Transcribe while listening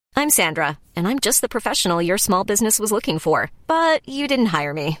I'm Sandra, and I'm just the professional your small business was looking for. But you didn't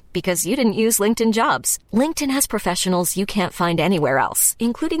hire me because you didn't use LinkedIn Jobs. LinkedIn has professionals you can't find anywhere else,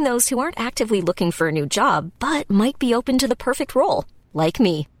 including those who aren't actively looking for a new job, but might be open to the perfect role, like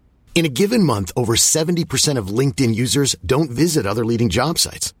me. In a given month, over 70% of LinkedIn users don't visit other leading job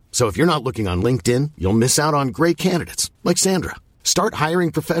sites. So if you're not looking on LinkedIn, you'll miss out on great candidates like Sandra. Start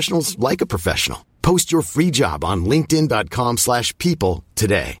hiring professionals like a professional. Post your free job on linkedin.com/people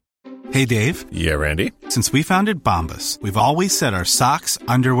today. Hey, Dave. Yeah, Randy. Since we founded Bombas, we've always said our socks,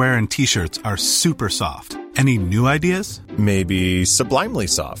 underwear, and T-shirts are super soft. Any new ideas? Maybe sublimely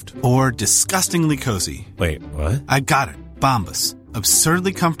soft. Or disgustingly cozy. Wait, what? I got it. Bombas.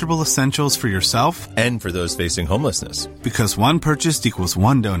 Absurdly comfortable essentials for yourself and for those facing homelessness. Because one purchased equals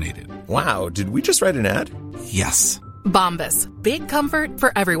one donated. Wow, did we just write an ad? Yes. Bombas. Big comfort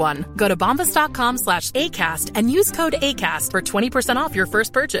for everyone. Go to bombas.com/ACAST and use code ACAST for 20% off your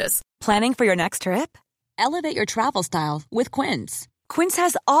first purchase. Planning for your next trip? Elevate your travel style with Quince. Quince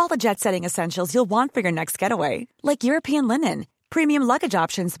has all the jet-setting essentials you'll want for your next getaway, like European linen, premium luggage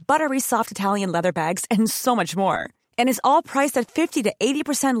options, buttery soft Italian leather bags, and so much more. And is all priced at 50 to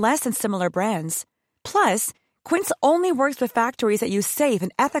 80% less than similar brands. Plus, Quince only works with factories that use safe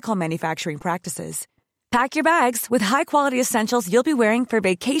and ethical manufacturing practices. Pack your bags with high-quality essentials you'll be wearing for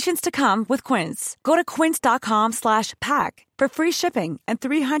vacations to come with Quince. Go to quince.com/pack for free shipping and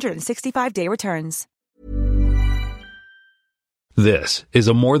 365-day returns. This is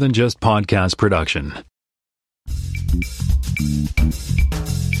a More Than Just Podcast production.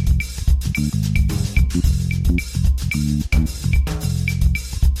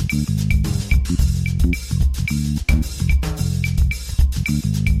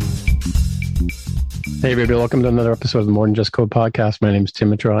 Hey, everybody. Welcome to another episode of the More Than Just Code podcast. My name is Tim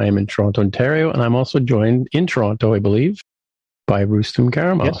Mitra. I am in Toronto, Ontario, and I'm also joined in Toronto, I believe, by Roustem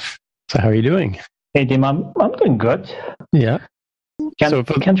Karimov. Yes. So how are you doing? Hey, Tim. I'm doing good. Yeah.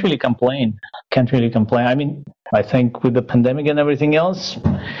 Can't really complain. I mean, I think with the pandemic and everything else,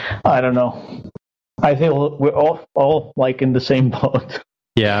 I don't know. I feel we're all like in the same boat.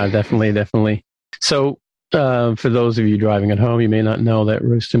 Yeah, definitely. So for those of you driving at home, you may not know that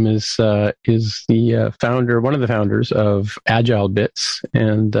Roustem is the founder, one of the founders of Agile Bits,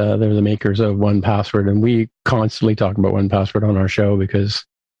 and they're the makers of 1Password. And we constantly talk about 1Password on our show because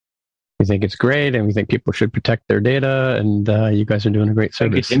we think it's great and we think people should protect their data. And you guys are doing a great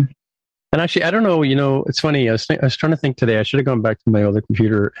service. Thank you, Tim. And actually, I don't know, it's funny. I was trying to think today, I should have gone back to my other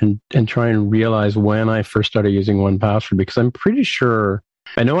computer and try and realize when I first started using 1Password, because I'm pretty sure,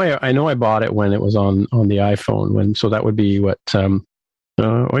 I know I bought it when it was on the iPhone, so that would be what, I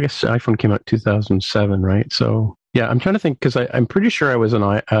guess iPhone came out 2007, right? So yeah, I'm trying to think, because I'm pretty sure I was a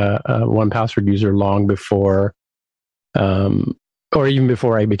 1Password user long before, or even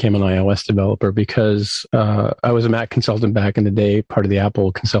before I became an iOS developer, because I was a Mac consultant back in the day, part of the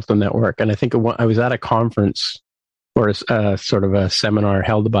Apple Consultant Network. And I think I was at a conference or a sort of a seminar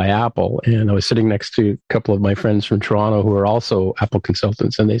held by Apple, and I was sitting next to a couple of my friends from Toronto who are also Apple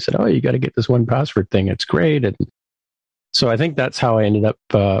consultants, and they said, "Oh, you got to get this 1Password thing; it's great." And so I think that's how I ended up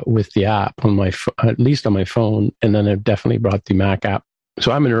with the app on at least on my phone, and then I've definitely brought the Mac app.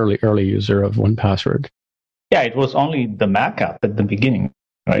 So I'm an early user of 1Password. Yeah, it was only the Mac app at the beginning,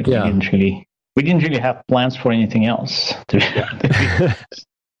 right? Yeah. We didn't really have plans for anything else.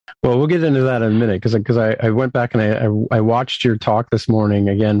 Well, we'll get into that in a minute, because I went back and I watched your talk this morning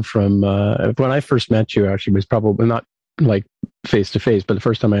again from when I first met you. Actually, it was probably not like face to face, but the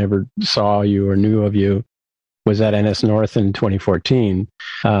first time I ever saw you or knew of you was at NS North in 2014.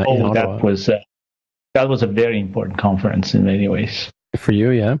 That was a very important conference in many ways for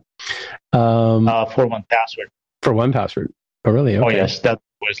you. Yeah. For 1Password. For 1Password. Oh, really? Okay. Oh, yes, that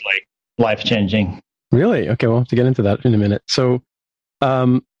was like life changing. Really? Okay, we'll have to get into that in a minute. So,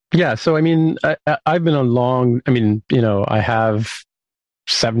 yeah, so I mean, I've been on I have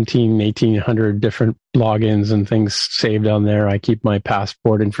 1,800 different logins and things saved on there. I keep my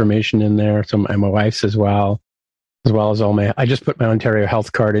passport information in there, so my wife's as well as I just put my Ontario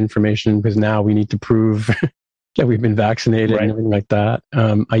health card information, because now we need to prove that we've been vaccinated, right, and everything like that.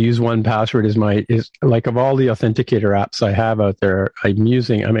 I use 1Password is like, of all the authenticator apps I have out there, I'm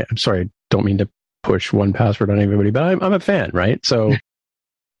sorry, I don't mean to push 1Password on everybody, but I'm a fan, right? So,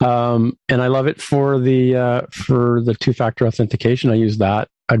 and I love it for the two-factor authentication. I use that.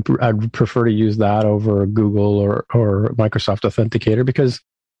 I'd prefer to use that over Google or Microsoft Authenticator, because,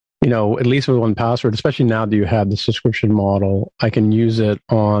 at least with 1Password, especially now that you have the subscription model, I can use it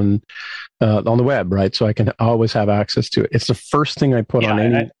on the web, right? So I can always have access to it. It's the first thing I put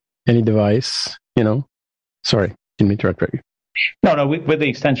on any device. Sorry, didn't mean to interrupt you. No, with the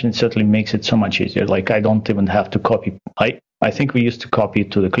extension, it certainly makes it so much easier. Like, I don't even have to copy. I think we used to copy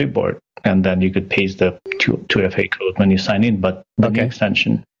it to the clipboard, and then you could paste the 2FA code when you sign in. But the new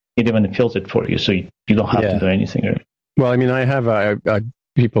extension, it even fills it for you, so you don't have to do anything. Really. Well, I mean, I have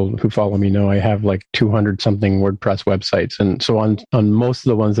people who follow me know I have like 200 something WordPress websites, and so on most of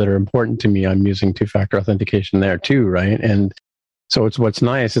the ones that are important to me, I'm using two-factor authentication there too, right? And so what's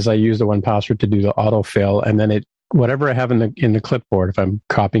nice is I use the 1Password to do the autofill, and then whatever I have in the clipboard, if I'm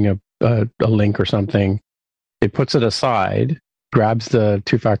copying a link or something, it puts it aside, grabs the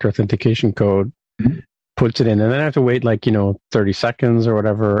two-factor authentication code, puts it in, and then I have to wait 30 seconds or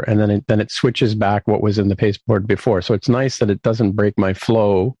whatever, and then it switches back what was in the pasteboard before. So it's nice that it doesn't break my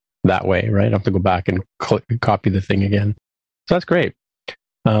flow that way, right? I don't have to go back and copy the thing again. So that's great.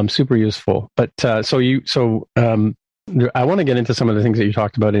 Super useful. But I want to get into some of the things that you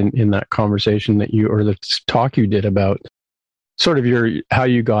talked about in that conversation or the talk you did about sort of how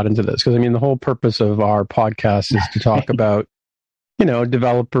you got into this. Because I mean, the whole purpose of our podcast is to talk about,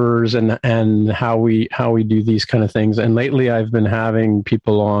 developers and how we do these kind of things. And lately I've been having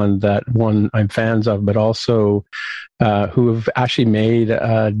people on that, one, I'm fans of, but also who have actually made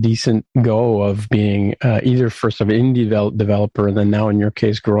a decent go of being either first of indie developer and then now in your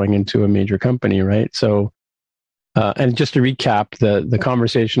case growing into a major company, right? So and just to recap, the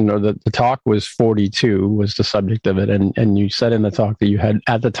conversation or the talk was 42 was the subject of it. And you said in the talk that you had,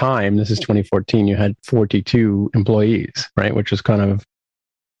 at the time, this is 2014, you had 42 employees, right? Which was kind of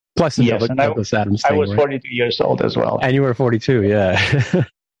plus the Douglas Adams thing. I was 42 years old as well. And you were 42, yeah.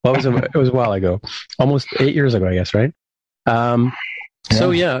 Well, it was a while ago, almost 8 years ago, I guess, right?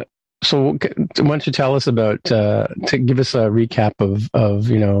 So why don't you tell us about, to give us a recap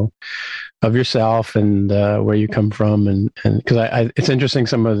of yourself and where you come from, and because it's interesting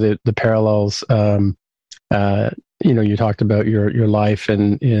some of the parallels. You talked about your life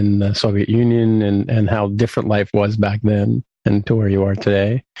in the Soviet Union and how different life was back then and to where you are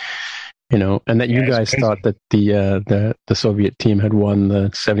today. And that you guys thought that the Soviet team had won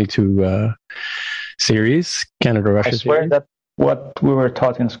the 72 series, Canada-Russia. I swear that's what we were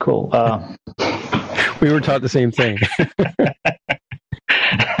taught in school. We were taught the same thing.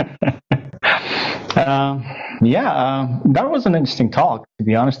 That was an interesting talk. To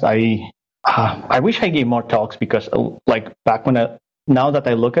be honest, I wish I gave more talks because, back now that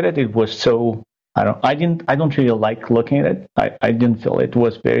I look at it, it was so. I don't really like looking at it. I didn't feel it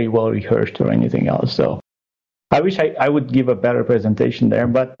was very well rehearsed or anything else. So I wish I would give a better presentation there.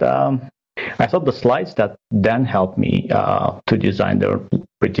 But I thought the slides that Dan helped me to design, they were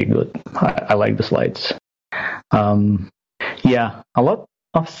pretty good. I like the slides. A lot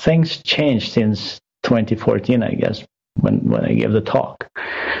of things changed since 2014, I guess, when I gave the talk.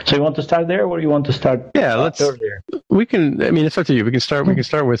 So you want to start there, or you want to start? Yeah, earlier? We can. I mean, it's up to you. We can start. We can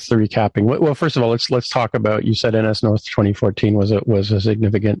start with the recapping. Well, first of all, let's talk about. You said NS North 2014 was a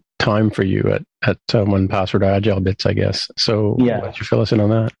significant time for you at 1Password Agile Bits, I guess. So why don't you fill us in on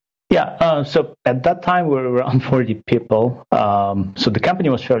that? Yeah. So at that time, we were around 40 people. So the company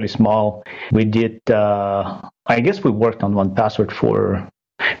was fairly small. We did. I guess we worked on 1Password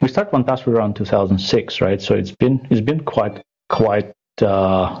we started 1Password around 2006, right? So it's been quite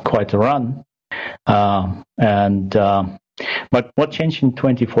a run. But what changed in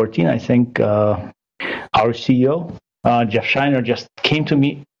 2014? I think our CEO Jeff Shiner just came to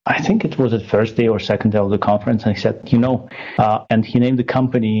me. I think it was the first day or second day of the conference, and he said, and he named the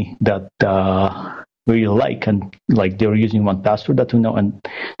company that we really like, and they were using 1Password that we know, and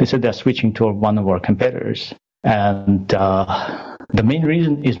they said they're switching to one of our competitors. And the main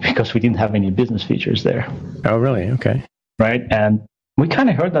reason is because we didn't have any business features there. Oh, really? Okay. Right. And we kind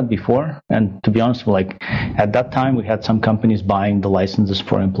of heard that before. And to be honest, at that time, we had some companies buying the licenses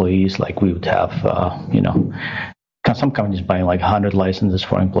for employees. We would have, some companies buying 100 licenses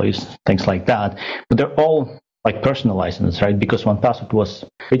for employees, things like that. But they're all personal licenses, right? Because 1Password was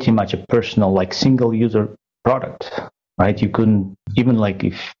pretty much a personal, single user product. Right, you couldn't even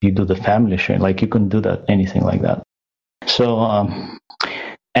if you do the family sharing, you couldn't do that, anything like that. So,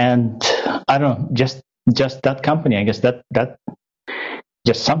 and I don't know, just that company, I guess that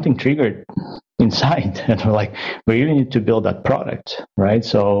just something triggered inside, and we're we really need to build that product, right?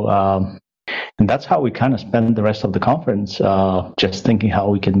 So, and that's how we kind of spent the rest of the conference, just thinking how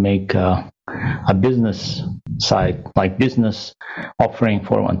we can make a business side, business offering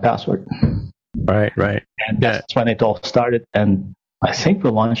for 1Password. Right. And that's when it all started. And I think we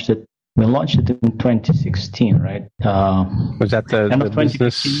launched it We launched it in 2016, right? Was that the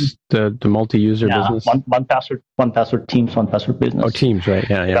business, the multi-user business? One password Teams, one password business. Oh, Teams, right?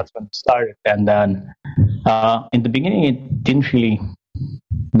 Yeah. That's when it started. And then in the beginning, it didn't really,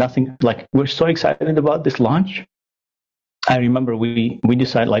 nothing, like, we're so excited about this launch. I remember we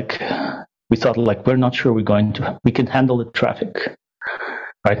decided, like, we thought, like, we're not sure we can handle the traffic.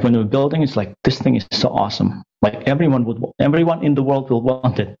 Right? When we're building, it's like, this thing is so awesome. Like, everyone in the world will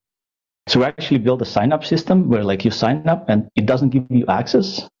want it. So we actually built a sign-up system where, like, you sign up and it doesn't give you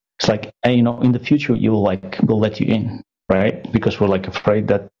access. It's like, in the future, we'll let you in, right? Because we're, like, afraid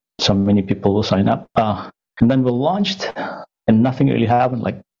that so many people will sign up. And then we launched and nothing really happened.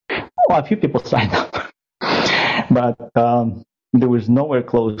 Like, a few people signed up. But there was nowhere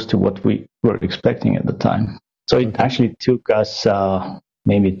close to what we were expecting at the time. So it actually took us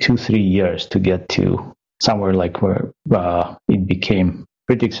maybe 2-3 years to get to somewhere like where it became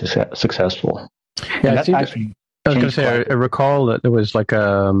pretty successful. Yeah, I was going to say, I recall that there was like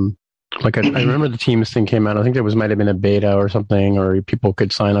I remember the Teams thing came out. I think might have been a beta or something, or people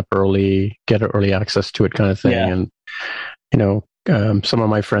could sign up early, get early access to it, kind of thing. Yeah. And some of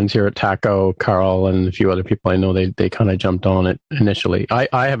my friends here at Taco, Carl, and a few other people I know, they kind of jumped on it initially.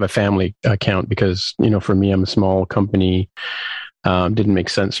 I have a family account because for me, I'm a small company. Didn't make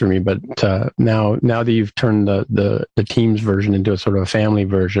sense for me, but now that you've turned the Teams version into a sort of a family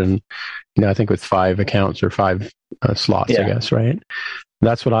version, I think with 5 accounts or 5 slots, I guess, right?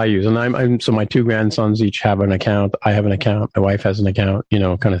 That's what I use, and so my 2 grandsons each have an account. I have an account. My wife has an account,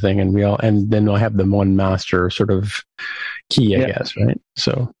 kind of thing, and then I have the one master sort of key, I guess, right?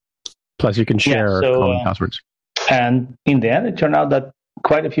 So plus you can share common passwords. And in the end, it turned out that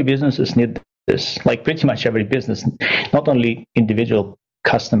quite a few businesses need this. Like pretty much every business, not only individual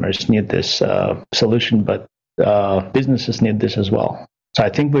customers need this solution, but businesses need this as well. So I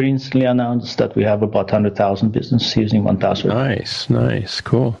think we recently announced that we have about 100,000 businesses using 1password. Nice,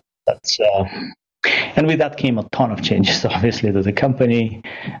 cool. That's and with that came a ton of changes, obviously, to the company,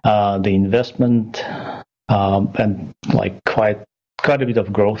 the investment, and like quite a bit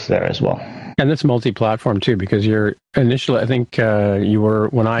of growth there as well. And it's multi-platform too, because you're initially, I think you were,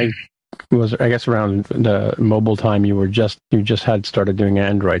 when I was, I guess around the mobile time, you just had started doing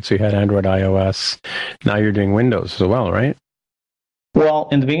Android, so you had Android, iOS. Now you're doing Windows as well, right? Well,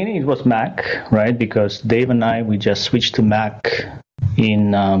 in the beginning it was Mac, right? Because Dave and I, we just switched to Mac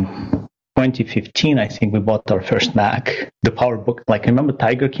in 2015. I think we bought our first Mac, the PowerBook. Like I remember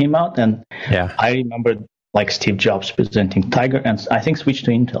Tiger came out, and I remember like Steve Jobs presenting Tiger, and I think switched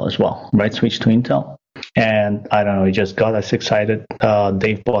to Intel as well, right? Switched to Intel. And I don't know, it just got us excited.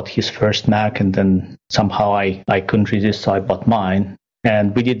 Dave bought his first Mac, and then somehow I couldn't resist, so I bought mine.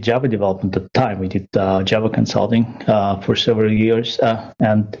 And we did Java development at the time. We did Java consulting for several years,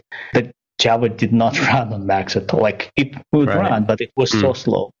 and the Java did not run on Macs at all. Like it would run, but it was so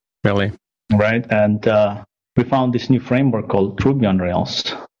slow. Really? Right. And we found this new framework called Ruby on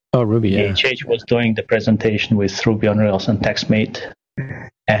Rails. Oh, Ruby, yeah. HH was doing the presentation with Ruby on Rails and TextMate.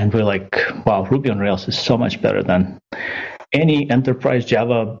 And we're like, wow, Ruby on Rails is so much better than any enterprise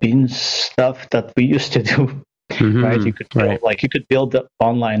Java beans stuff that we used to do. Mm-hmm. Right? You could build, you could build the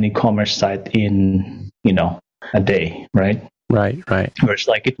online e-commerce site in, a day, right? Right. Whereas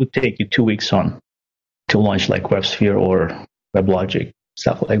like it would take you 2 weeks to launch like WebSphere or WebLogic,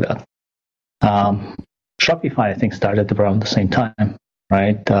 stuff like that. Shopify, I think, started around the same time,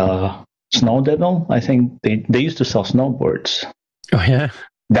 right? Snow Devil, I think they used to sell snowboards. Oh yeah,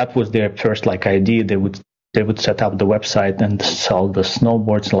 that was their first idea. They would set up the website and sell the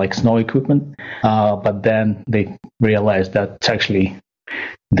snowboards, like snow equipment. But then they realized that it's actually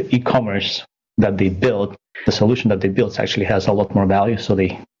the e-commerce that they built, the solution that they built, actually has a lot more value. So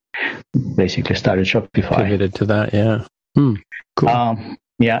they basically started Shopify. Pivoted to that, yeah. Cool.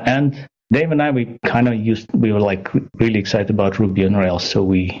 And Dave and I, we were like really excited about Ruby on Rails, so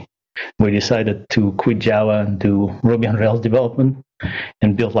we decided to quit Java and do Ruby on Rails development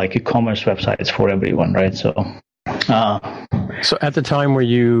and build like e-commerce websites for everyone, right? So at the time, were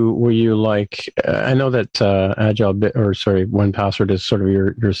you like, I know that One Password is sort of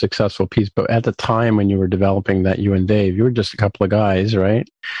your successful piece, but at the time when you were developing that, you and Dave, you were just a couple of guys, right?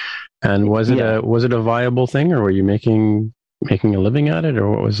 And was it a viable thing, or were you making a living at it, or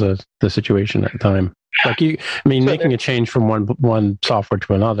what was the situation at the time? Making a change from one software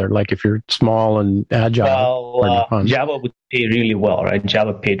to another, like if you're small and agile. Java would pay really well, right?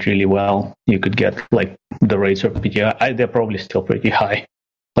 Java paid really well. You could get like the rates are pretty high. They're probably still pretty high,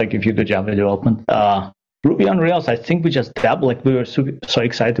 like if you do Java development. Ruby on Rails, I think we just dabbled. Like we were so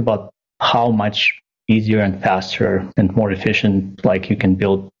excited about how much easier and faster and more efficient, like you can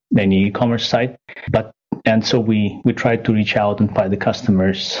build any e-commerce site. And so we tried to reach out and find the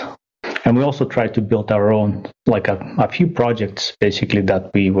customers. And we also tried to build our own, like a few projects, basically,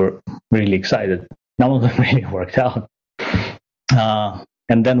 that we were really excited. None of them really worked out.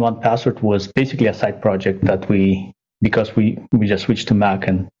 And then 1Password was basically a side project that because we just switched to Mac,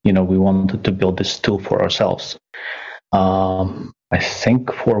 and we wanted to build this tool for ourselves. I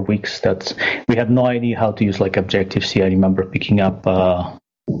think 4 weeks. We had no idea how to use like Objective-C. I remember picking up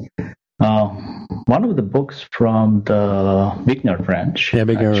one of the books from the Big Nerd Ranch. Yeah,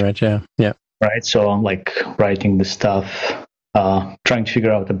 Big Nerd Ranch. Yeah. Right. So I'm like writing the stuff, trying to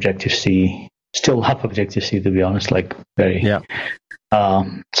figure out Objective-C. Still love Objective-C, to be honest. Like very. Yeah.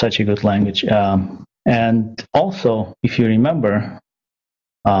 Such a good language. And also, if you remember,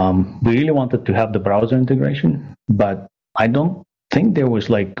 we really wanted to have the browser integration, but I don't think there was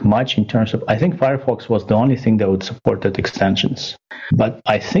like much in terms of, I think Firefox was the only thing that would support that extensions. But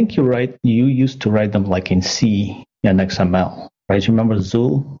I think you're right. You used to write them like in C and XML, right? You remember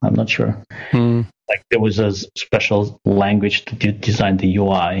Zool? I'm not sure. Like there was a special language to design the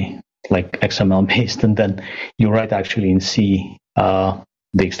UI, like XML based, and then you write actually in C, the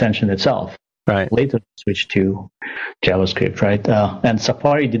extension itself. Right. Later switched to JavaScript, right? And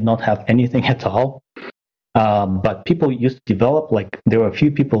Safari did not have anything at all. But people used to develop, like there were a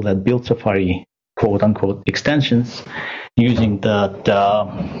few people that built Safari quote unquote extensions using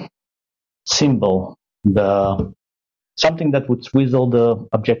the symbol, something that would swizzle the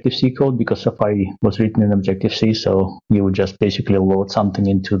Objective-C code, because Safari was written in Objective-C. So you would just basically load something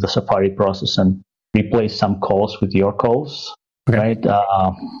into the Safari process and replace some calls with your calls, right?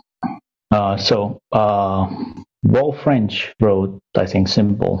 So Wall French wrote, I think,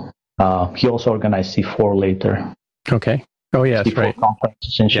 Symbol. He also organized C4 later. Okay. Oh, yeah, that's right.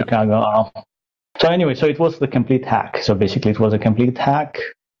 Conferences in Chicago. So anyway, so it was the complete hack. So basically, it was a complete hack.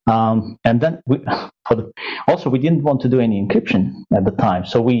 And then we didn't want to do any encryption at the time.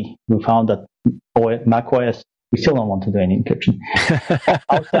 So we found that Mac OS, we still don't want to do any encryption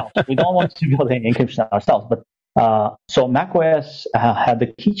ourselves. We don't want to build any encryption ourselves. But so Mac OS had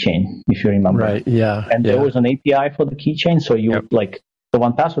the keychain, if you remember. Right. Yeah. And there was an API for the keychain. So you would like. The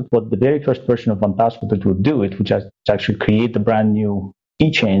 1Password, what the very first version of 1Password that would do, it would just actually create the brand new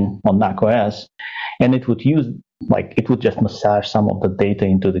keychain on macOS, and it would just massage some of the data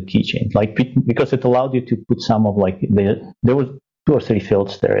into the keychain, like because it allowed you to put some of there was 2 or 3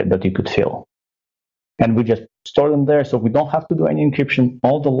 fields there that you could fill, and we just store them there, so we don't have to do any encryption.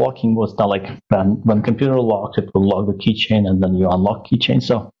 All the locking was done, like when computer locks, it will lock the keychain, and then you unlock keychain.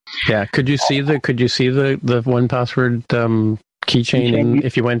 So yeah, could you see the 1Password keychain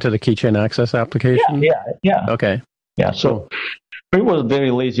if you went to the keychain access application? Yeah. Okay. Yeah. So it was a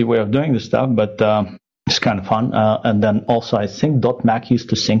very lazy way of doing this stuff, but it's kind of fun. And then also, I think .Mac used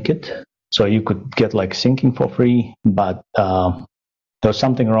to sync it, so you could get like syncing for free, but there was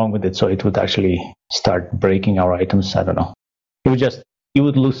something wrong with it, so it would actually start breaking our items. I don't know. You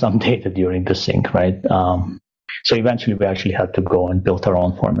would lose some data during the sync, right? So eventually, we actually had to go and build our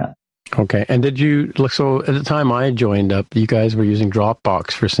own format. Okay. And so at the time I joined up, you guys were using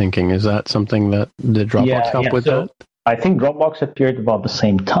Dropbox for syncing. Is that something that did Dropbox help with that? I think Dropbox appeared about the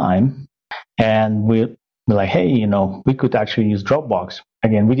same time, and we're like, hey, we could actually use Dropbox.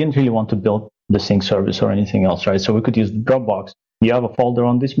 Again, we didn't really want to build the sync service or anything else, right? So we could use Dropbox. You have a folder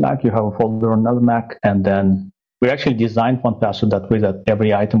on this Mac, you have a folder on another Mac, and then we actually designed 1Password that way that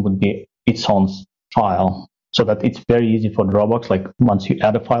every item would be its own file, so that it's very easy for Dropbox. Like once you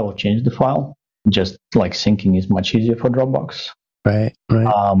add a file or change the file, just like syncing is much easier for Dropbox. Right.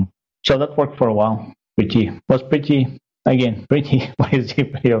 So that worked for a while. Pretty lazy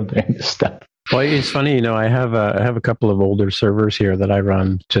way of doing this stuff. Well, it's funny, I have a couple of older servers here that I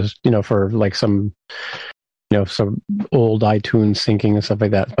run just, for like some old iTunes syncing and stuff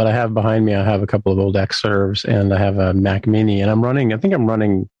like that. But I have behind me, I have a couple of old Xserves, and I have a Mac Mini, and I'm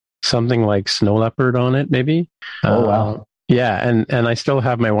running something like Snow Leopard on it, maybe. Oh, wow. Yeah, and I still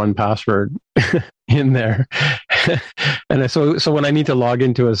have my 1Password in there. And so when I need to log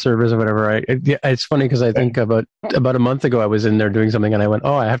into a service or whatever, it's funny because I think about a month ago I was in there doing something, and I went,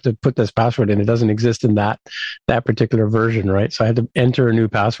 I have to put this password in. It doesn't exist in that particular version, right? So I had to enter a new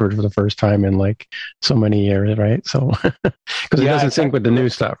password for the first time in like so many years, right? So because it doesn't sync with the new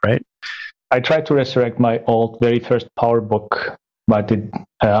stuff, right? I tried to resurrect my old very first PowerBook, but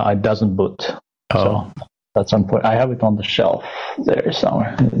it doesn't boot. So that's unfortunate. I have it on the shelf there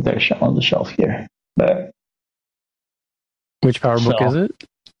somewhere. There's on the shelf here. But which PowerBook is it?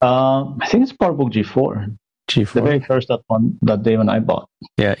 I think it's PowerBook G4. G4. The very first one that Dave and I bought.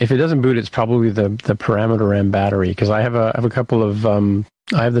 Yeah, if it doesn't boot, it's probably the parameter RAM battery, because I have a couple of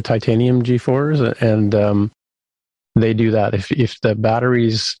I have the titanium G4s, and they do that. If the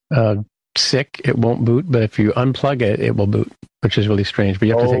battery's sick, it won't boot, but if you unplug it, it will boot, which is really strange. But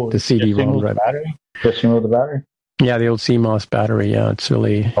you have to take the CD-ROM drive. Just remove the battery? Yeah, the old CMOS battery. Yeah, it's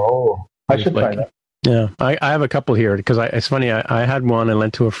really... Oh, I should try that. Yeah, I have a couple here because it's funny. I had one I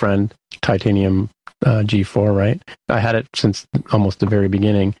lent to a friend, titanium G4, right? I had it since almost the very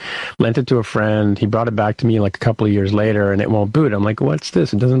beginning. Lent it to a friend. He brought it back to me like a couple of years later, and it won't boot. I'm like, what's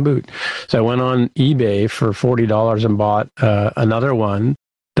this? It doesn't boot. So I went on eBay for $40 and bought another one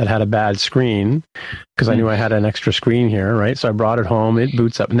that had a bad screen because I knew I had an extra screen here, right? So I brought it home. It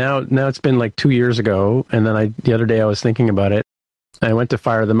boots up. Now it's been like 2 years ago, and then the other day I was thinking about it. I went to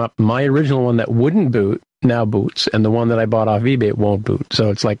fire them up. My original one that wouldn't boot now boots, and the one that I bought off eBay won't boot.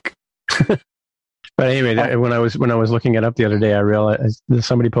 So it's like, but anyway, when I was looking it up the other day, I realized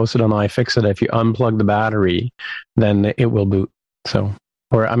somebody posted on iFixit if you unplug the battery, then it will boot. So,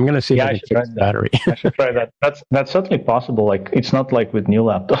 or I'm going to see if I can fix the battery. I should try that. That's certainly possible. Like it's not like with new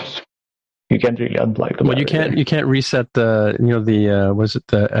laptops. You can't really unplug the battery. You can't reset the was it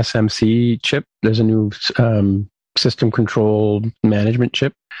the SMC chip? There's a new system control management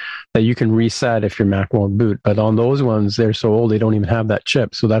chip that you can reset if your Mac won't boot. But on those ones, they're so old, they don't even have that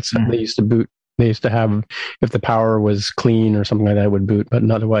chip. So that's they used to boot. They used to have, if the power was clean or something like that, it would boot.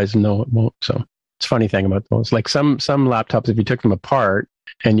 But otherwise, no, it won't. So it's a funny thing about those. Like some laptops, if you took them apart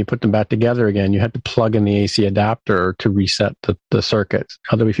and you put them back together again, you had to plug in the AC adapter to reset the circuits.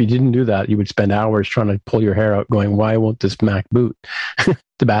 Although if you didn't do that, you would spend hours trying to pull your hair out going, why won't this Mac boot?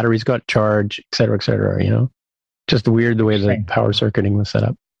 The battery's got charge, et cetera, you know? Just weird the way the power circuiting was set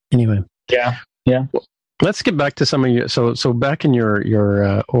up. Anyway. Yeah. Well, let's get back to some of your. So back in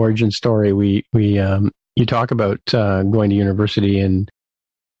your origin story, we you talk about going to university in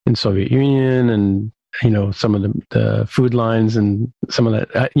Soviet Union, and some of the food lines and some of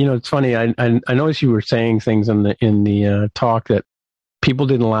that. It's funny. I noticed you were saying things in the talk that people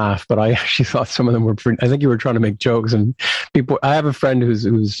didn't laugh, but I actually thought some of them were pretty. I think you were trying to make jokes, and people. I have a friend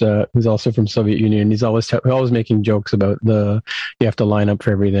who's also from Soviet Union. He's always making jokes about you have to line up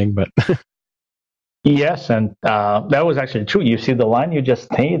for everything, but. Yes, and that was actually true. You see the line, you just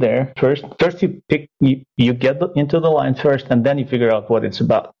stay there first. First, you get into the line first, and then you figure out what it's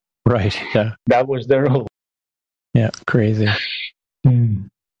about. Right. Yeah. That was the rule. Yeah. Crazy.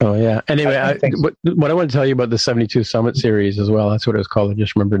 Oh yeah. Anyway, what I want to tell you about the 72 Summit Series as well. That's what it was called. I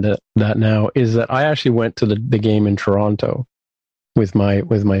just remembered that now. Is that I actually went to the game in Toronto with my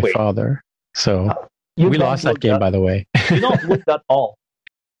father. So we lost that game, by the way. You don't look that old.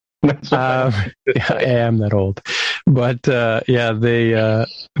 I am that old, but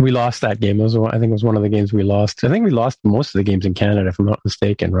we lost that game. I think it was one of the games we lost. I think we lost most of the games in Canada, if I'm not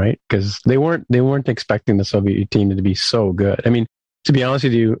mistaken, right? Because they weren't expecting the Soviet team to be so good. I mean, to be honest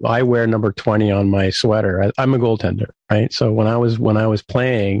with you, I wear number 20 on my sweater. I'm a goaltender, right? So when I was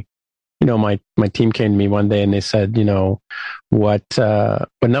playing, my team came to me one day and they said, what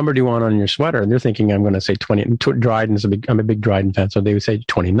number do you want on your sweater? And they're thinking I'm going to say 20. Dryden's I'm a big Dryden fan, so they would say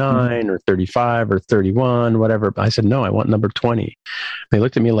 29 or 35 or 31, whatever. But I said, no, I want number 20. They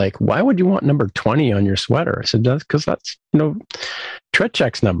looked at me like, why would you want number 20 on your sweater? I said, because that's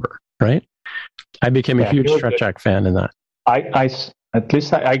Tretchak's number, right? I became a huge Tretchak fan in that. I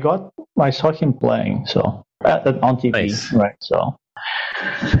saw him playing so on TV, nice. Right? So.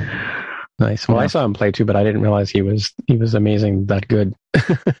 Nice. Well, I saw him play too, but I didn't realize he was amazing, that good.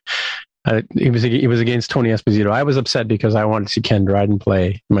 He was against Tony Esposito. I was upset because I wanted to see Ken Dryden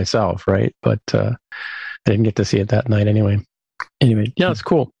play myself, right? But I didn't get to see it that night anyway. Yeah, it's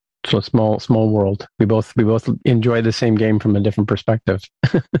cool. So small world. We both enjoy the same game from a different perspective.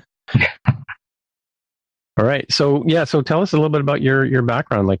 All right. So tell us a little bit about your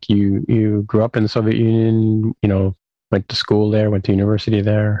background. Like you grew up in the Soviet Union, went to school there, went to university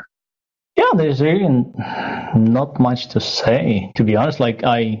there. Yeah, there's really not much to say, to be honest. Like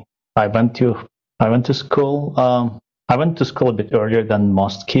I went to school. I went to school a bit earlier than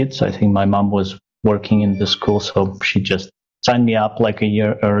most kids. I think my mom was working in the school, so she just signed me up like a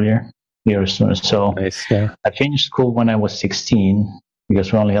year sooner. So nice, yeah. I finished school when I was 16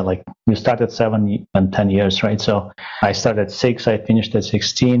 because we only had we started 7 and 10 years, right? So I started at 6, I finished at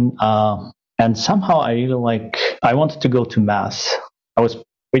 16, and somehow I really I wanted to go to math. I was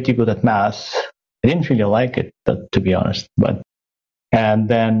pretty good at math. I didn't really like it, to be honest. And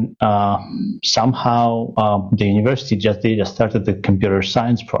then somehow the university just started the computer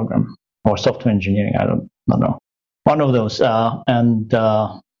science program or software engineering. I don't know, one of those. And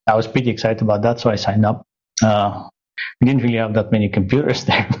I was pretty excited about that, so I signed up. We didn't really have that many computers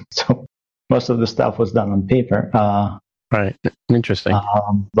there, so most of the stuff was done on paper. Right. Interesting.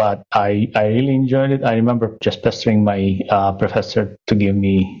 But I really enjoyed it. I remember just pestering my professor to give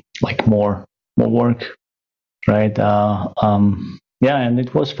me like more work, right? Yeah, and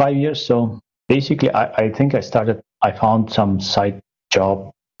it was 5 years. So basically, I think I found some side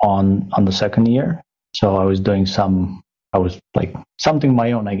job on the second year. So I was doing something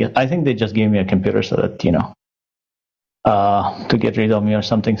my own, I guess. I think they just gave me a computer so that, to get rid of me or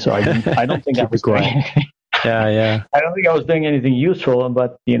something. So I don't think I was doing anything. Yeah. I don't think I was doing anything useful,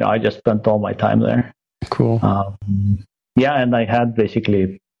 but I just spent all my time there. Cool. Yeah, and I had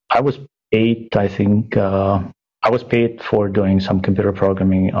I was paid. I think I was paid for doing some computer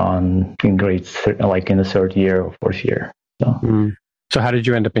programming in grades, like in the third year or fourth year. So how did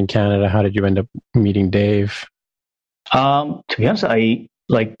you end up in Canada? How did you end up meeting Dave? To be honest, a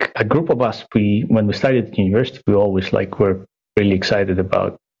group of us, when we started at university, we always were really excited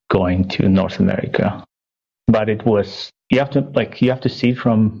about going to North America. But it was, you have to see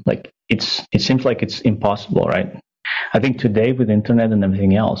from, it seems like it's impossible, right? I think today with the internet and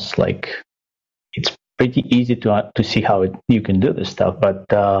everything else, it's pretty easy to see how you can do this stuff. But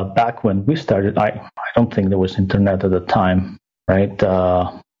back when we started, I don't think there was internet at the time, right?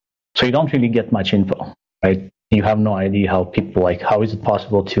 So you don't really get much info, right? You have no idea how people, how is it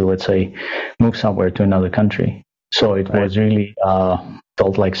possible to, let's say, move somewhere to another country? So it was really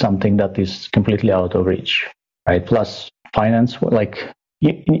felt like something that is completely out of reach, right? Plus finance,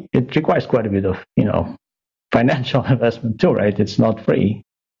 it requires quite a bit of, financial investment too, right? It's not free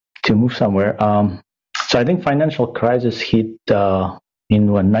to move somewhere. So I think financial crisis hit in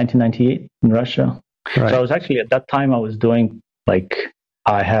 1998 in Russia. Right. So I was actually, at that time, I was doing,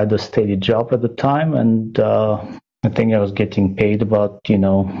 I had a steady job at the time, and I think I was getting paid about,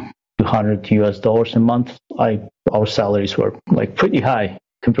 $200 a month. Our salaries were pretty high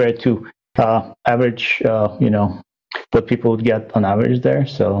compared to average, what people would get on average there.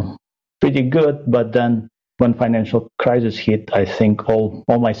 So pretty good. But then when financial crisis hit, I think all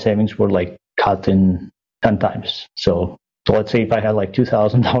my savings were cut in 10 times. So let's say if I had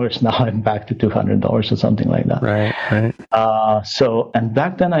 $2,000, now I'm back to $200 or something like that. Right. So, and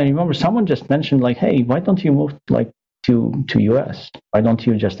back then I remember someone just mentioned hey, why don't you move to US? Why don't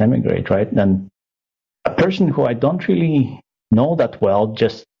you just emigrate, right? And a person who I don't really know that well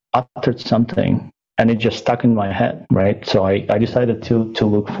just uttered something, and it just stuck in my head, right? So I decided to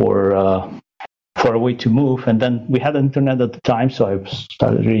look for a way to move, and then we had internet at the time, so I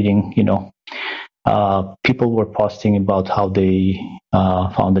started reading, people were posting about how they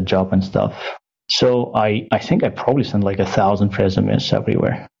found a job and stuff. So I think I probably sent 1,000 resumes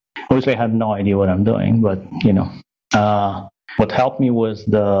everywhere. Obviously, I had no idea what I'm doing, but what helped me was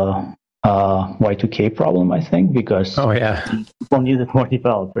the Y2K problem, I think, because people needed more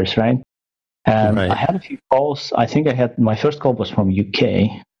developers, right? And I had a few calls. I think my first call was from UK.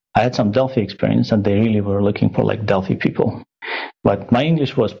 I had some Delphi experience, and they really were looking for Delphi people. But my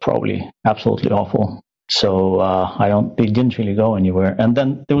English was probably absolutely awful. So it didn't really go anywhere. And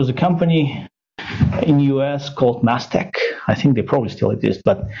then there was a company in US called Mastech. I think they probably still exist,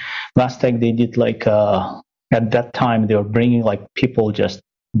 but Mastech, they did at that time, they were bringing people just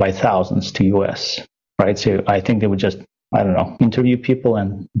by thousands to US, right? So I think they would just, interview people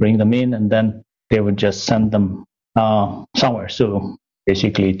and bring them in, and then they would just send them somewhere. So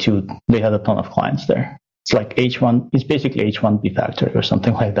basically they had a ton of clients there. It's it's basically H1B factory or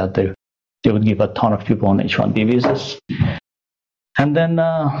something like that. They would give a ton of people on H1B visas. And then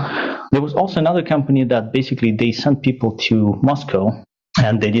there was also another company that basically they sent people to Moscow,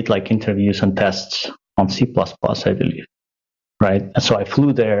 and they did interviews and tests on C++, I believe. Right. And so I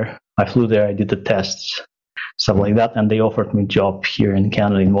flew there, I did the tests, stuff like that. And they offered me a job here in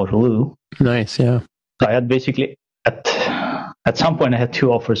Canada in Waterloo. Nice. Yeah. So I had basically at some point I had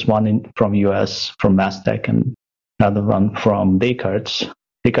two offers, one from US, from Mastech, and another one from Descartes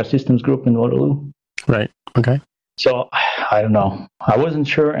Systems Group in Waterloo. Right. Okay. So I don't know. I wasn't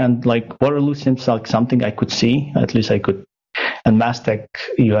sure. And Waterloo seems like something I could see, at least I could. And Mastech,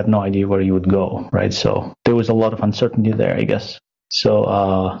 you had no idea where you would go, right? So there was a lot of uncertainty there, I guess. So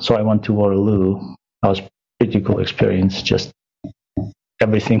I went to Waterloo. That was a pretty cool experience. Just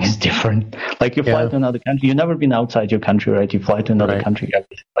everything is different. You fly to another country. You've never been outside your country, right? You fly to another country.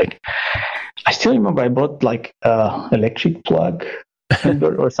 I still remember I bought electric plug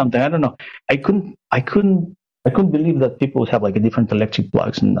or something. I don't know. I couldn't believe that people would have different electric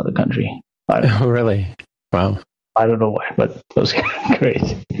plugs in another country. Oh, really? Wow. I don't know why, but it was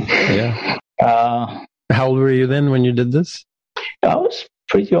crazy. Yeah. How old were you then when you did this? I was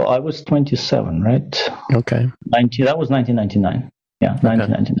pretty old. I was 27, right? Okay. That was 1999. Yeah,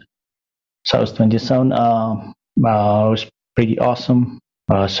 1999. Okay. So I was 27. was pretty awesome.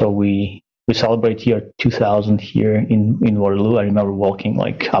 So we celebrate year 2000 here in Waterloo. I remember walking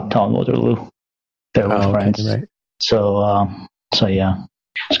like uptown Waterloo there with friends. Right. So yeah,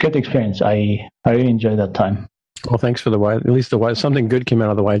 it's a good experience. I really enjoyed that time. Well, thanks for at least something good came out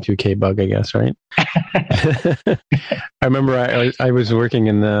of the Y2K bug, I guess, right? I remember I was working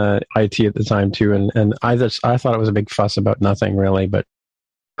in the IT at the time too, and I thought it was a big fuss about nothing really, but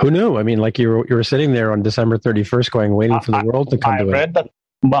who knew? I mean, like you were sitting there on December 31st waiting for the world to come to it. I read that.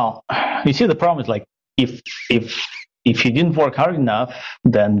 Well, you see, the problem is like if you didn't work hard enough,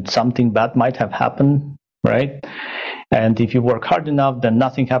 then something bad might have happened, right? And if you work hard enough, then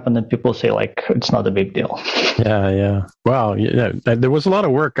nothing happened, and people say like it's not a big deal. Yeah. Wow. Yeah, there was a lot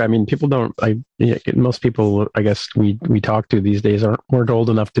of work. I mean, most people, I guess we talk to these days weren't old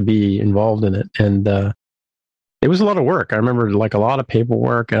enough to be involved in it, and it was a lot of work. I remember like a lot of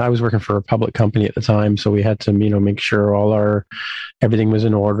paperwork, and I was working for a public company at the time, so we had to make sure everything was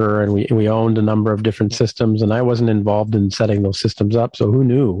in order, and we owned a number of different systems, and I wasn't involved in setting those systems up, so who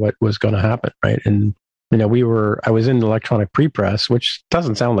knew what was going to happen, right? And I was in electronic prepress, which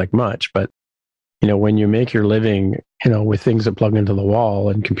doesn't sound like much, but when you make your living, with things that plug into the wall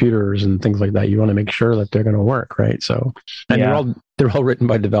and computers and things like that, you want to make sure that they're going to work, right? So, and they're all written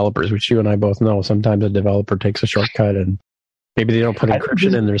by developers, which you and I both know. Sometimes a developer takes a shortcut, and maybe they don't put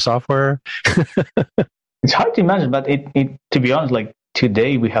encryption in their software. It's hard to imagine, but it to be honest, like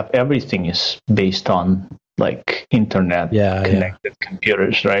today we have everything is based on like internet connected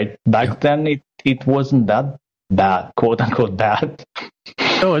computers, right? Back then it wasn't that bad, quote unquote bad.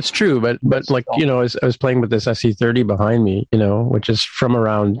 No, it's true, but like I was playing with this SE30 behind me, which is from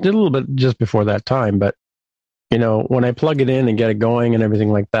around a little bit just before that time. But when I plug it in and get it going and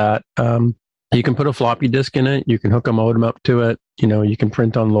everything like that, you can put a floppy disk in it. You can hook a modem up to it. You can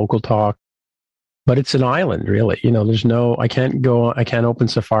print on local talk. But it's an island, really. I can't open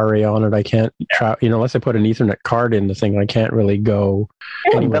Safari on it. I can't, unless I put an Ethernet card in the thing, I can't really go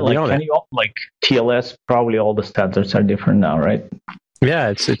anywhere beyond it. TLS, probably all the standards are different now, right? Yeah,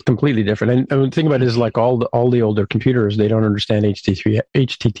 it's completely different. And the thing about it is like all the older computers, they don't understand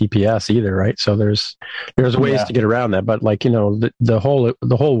HTTPS either, right? So there's ways to get around that. But like, the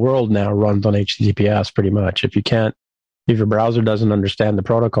whole world now runs on HTTPS pretty much. If your browser doesn't understand the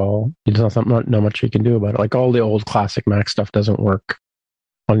protocol, there's not much you can do about it. Like all the old classic Mac stuff doesn't work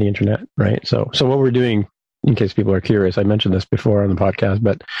on the internet, right? So what we're doing, in case people are curious, I mentioned this before on the podcast,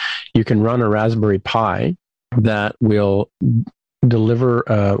 but you can run a Raspberry Pi that will deliver,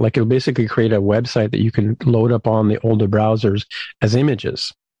 it'll basically create a website that you can load up on the older browsers as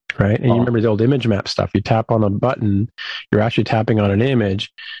images. Right. And you remember the old image map stuff. You tap on a button, you're actually tapping on an image.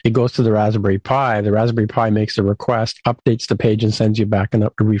 It goes to the Raspberry Pi. The Raspberry Pi makes a request, updates the page, and sends you back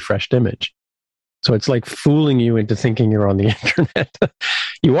a refreshed image. So it's like fooling you into thinking you're on the internet.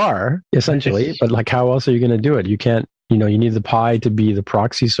 You are, essentially, but like how else are you going to do it? You can't, you need the Pi to be the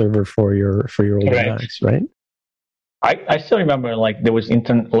proxy server for your older Macs, right? I still remember like there was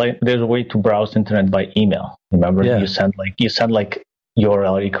there's a way to browse internet by email. Remember, you send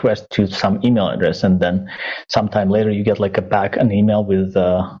URL request to some email address, and then sometime later you get like an email with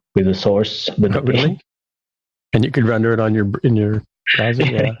the source. Really? And you could render it in your browser.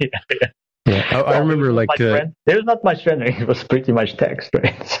 Yeah. Yeah. I remember like there's not much rendering. It was pretty much text,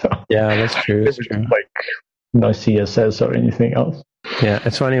 right? So yeah, that's true. That's true. Like no CSS or anything else. Yeah,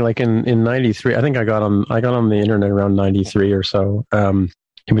 it's funny. Like in '93, I think I got on the internet around '93 or so.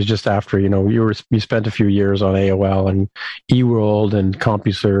 It was just after, you spent a few years on AOL and eWorld and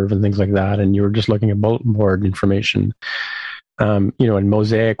CompuServe and things like that, and you were just looking at bulletin board information. And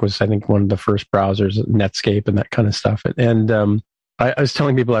Mosaic was, I think, one of the first browsers, Netscape and that kind of stuff. And I was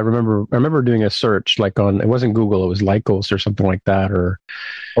telling people, I remember doing a search like it wasn't Google, it was Lycos or something like that, or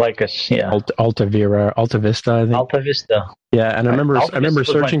Lycos, yeah, Alta Vista, I think. Alta Vista. Yeah, and I remember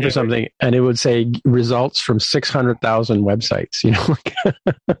searching for something, and it would say results from 600,000 websites.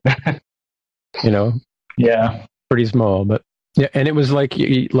 Yeah, pretty small, but yeah, and it was like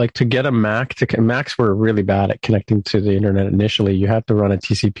to get a Mac Macs were really bad at connecting to the internet initially. You had to run a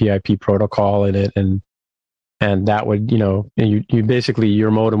TCP/IP protocol in it, and that would, you basically,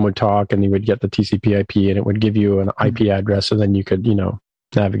 your modem would talk and you would get the TCP/IP and it would give you an IP address, and then you could,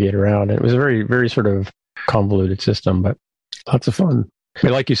 navigate around. And it was a very, very sort of convoluted system, but lots of fun.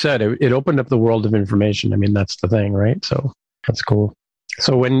 But like you said, it opened up the world of information. I mean, that's the thing, right? So that's cool.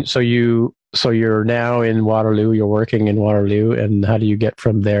 So you're now in Waterloo, you're working in Waterloo, and how do you get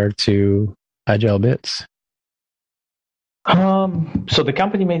from there to Agile Bits? So the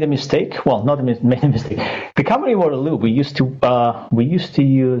company made a mistake. Well, made a mistake. The company Waterloo, we used to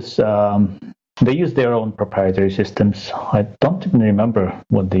use they use their own proprietary systems. I don't even remember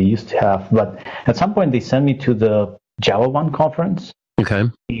what they used to have, but at some point they sent me to the Java One conference. Okay.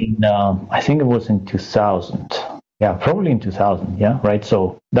 I think it was in 2000. Yeah, probably in 2000. Yeah, right.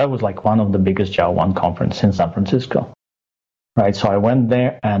 So that was like one of the biggest Java One conference in San Francisco. Right. So I went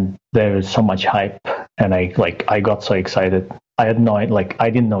there, and there is so much hype, and I got so excited. I had I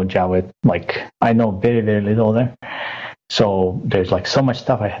didn't know Java. Like, I know very, very little there. So there's like so much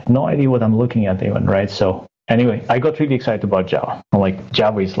stuff. I had no idea what I'm looking at even, right? So anyway, I got really excited about Java. Like,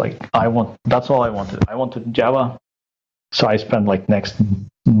 Java is like, that's all I wanted. I wanted Java. So I spent like next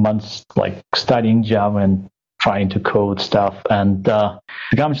months like studying Java and trying to code stuff. And the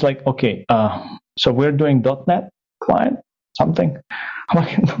company's like, okay, so we're doing .NET client something. I'm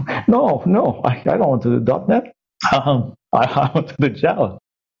like, no, I don't want to do .NET. I want to do Java.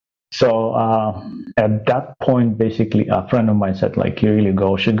 So at that point, basically, a friend of mine said, like, you really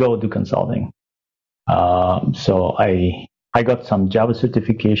should go do consulting. So I got some Java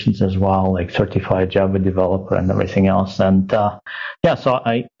certifications as well, like certified Java developer and everything else. And so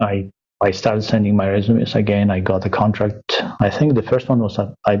I started sending my resumes again. I got a contract. I think the first one was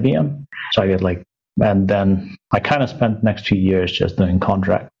at IBM. So I get and then I kind of spent next 2 years just doing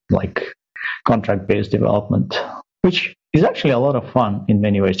contract-based development, which is actually a lot of fun in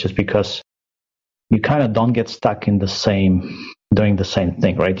many ways, just because you kind of don't get stuck in doing the same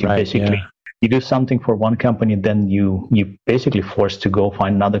thing, right? You do something for one company, then you basically forced to go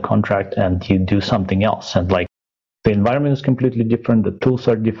find another contract and you do something else. And like, the environment is completely different, the tools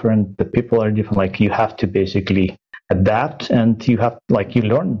are different, the people are different. Like, you have to basically adapt, and you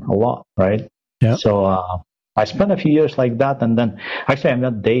learn a lot, right? Yeah. So I spent a few years like that, and then actually I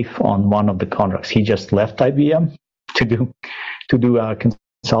met Dave on one of the contracts. He just left IBM to do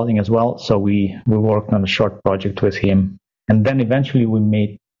consulting as well. So we worked on a short project with him, and then eventually we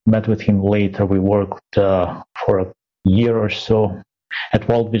met with him later. We worked for a year or so at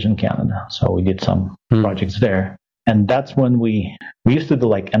World Vision Canada. So we did some projects there, and that's when we used to do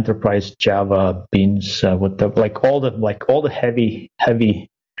like enterprise Java beans with all the heavy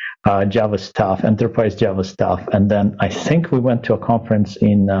Java stuff, enterprise Java stuff. And then I think we went to a conference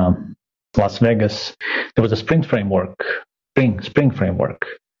in Las Vegas. There was a Spring framework. I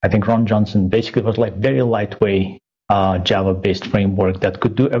think Ron Johnson basically was like very lightweight Java-based framework that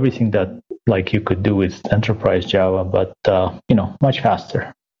could do everything that like you could do with enterprise Java, but much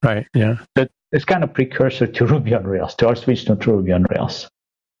faster. Right. Yeah. It's kind of precursor to Ruby on Rails, to our switch to Ruby on Rails.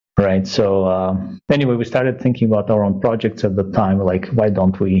 Right. So anyway, we started thinking about our own projects at the time. Like, why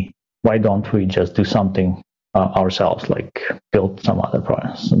don't we just do something ourselves, like build some other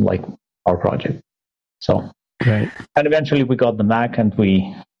products, like our project. So, right. And eventually we got the Mac, and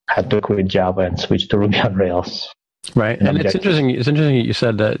we had to quit Java and switch to Ruby on Rails. Right. And it's interesting. It's interesting that you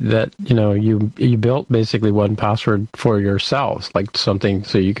said that you built basically 1Password for yourselves, like something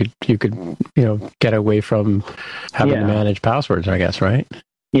so you could get away from having to manage passwords, I guess, right?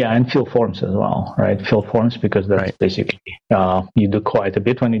 Yeah, and fill forms as well, right? Fill forms, because that's basically you do quite a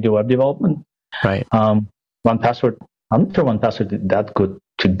bit when you do web development. Right. 1Password. I'm not sure 1Password did that good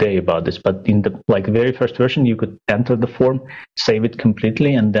today about this, but in the very first version, you could enter the form, save it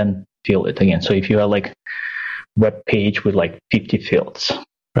completely, and then fill it again. So if you have like web page with like 50 fields,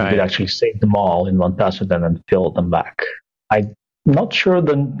 you could actually save them all in 1Password and then fill them back. I'm not sure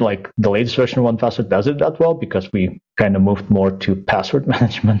the latest version of 1Password does it that well, because we kind of moved more to password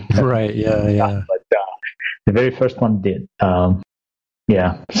management. Right. Yeah. But the very first one did. So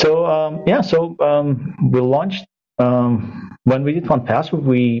we launched. When we did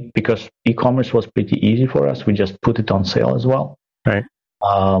 1Password, because e-commerce was pretty easy for us, we just put it on sale as well. Right.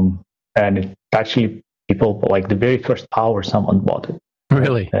 And it actually, people, like the very first hour, someone bought it.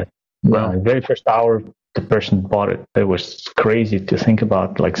 Really? Wow. The very first hour, the person bought it. It was crazy to think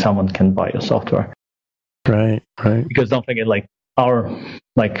about, like, someone can buy your software. Right. Because don't forget, our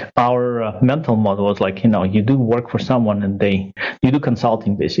mental model was like, you do work for someone, and you do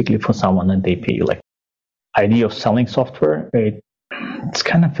consulting basically for someone, and they pay you. Like, idea of selling software, it's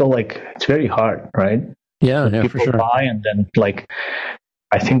kind of feel like it's very hard, right? Yeah, people for sure. Buy, and then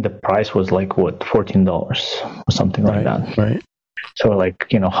I think the price was like $14 or something like that. Right. So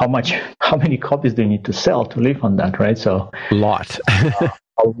how many copies do you need to sell to live on that, right? So a lot. A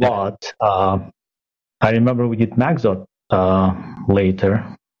lot. I remember we did Maxot later.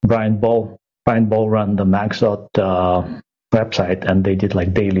 Brian Ball ran the Maxot website, and they did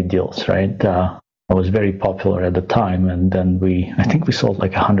like daily deals, right? It was very popular at the time, and then I think we sold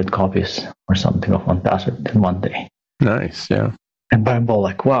like 100 copies or something of 1Password in one day. Nice, yeah. And Brian Ball,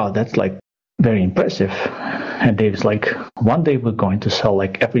 like, wow, that's like very impressive. And Dave's like, one day we're going to sell,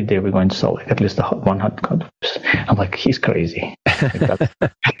 like every day we're going to sell like at least 100 computers. I'm like, he's crazy. Like,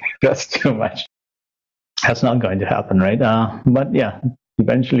 that's too much. That's not going to happen, right? But yeah,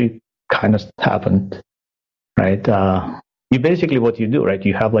 eventually kind of happened, right? You basically, what you do, right?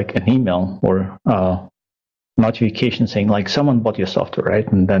 You have like an email or notification saying like someone bought your software, right?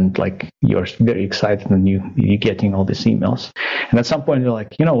 And then like you're very excited and you're getting all these emails. And at some point you're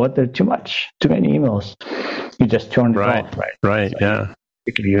like, you know what? There's too many emails. You just turn it off, right? Right. So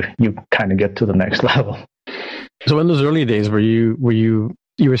yeah. You kind of get to the next level. So in those early days, you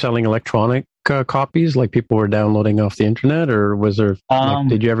were selling electronic copies, like people were downloading off the internet, or was there?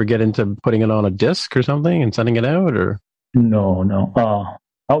 Did you ever get into putting it on a disc or something and sending it out, or? No.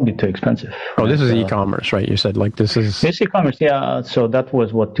 That would be too expensive. Oh, this is e-commerce, right? You said like this is. This e-commerce, yeah. So that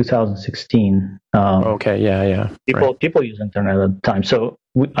was 2016. Okay, yeah. People use internet at the time. So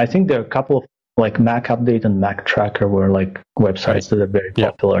I think there are a couple of like Mac Update and Mac Tracker were like websites that are very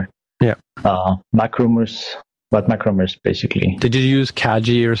popular. Yeah. Mac Rumors. But Mac Rumors basically. Did you use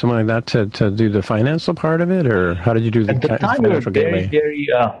Kaji or something like that to do the financial part of it, or how did you do the financial gateway?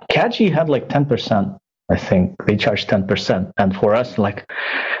 Kaji had like 10%. I think they charged 10%, and for us, like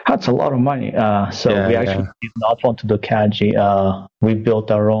that's a lot of money. So we actually did not want to do Kaji. We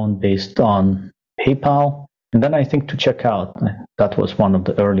built our own based on PayPal, and then I think to check out. That was one of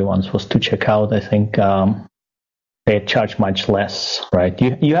the early ones. Was to check out. I think. They charge much less, right?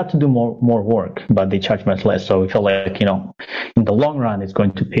 You have to do more work, but they charge much less. So we feel like, in the long run, it's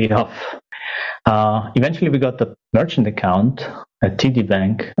going to pay off. Eventually, we got the merchant account at TD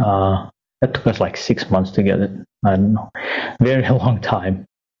Bank. That took us like 6 months to get it. I don't know, very long time.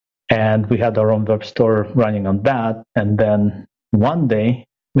 And we had our own web store running on that. And then one day,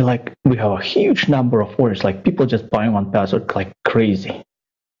 we have a huge number of orders, like people just buying OnePassword like crazy.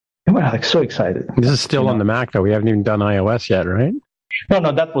 And we're like so excited. This is still on the Mac, though. We haven't even done iOS yet, right?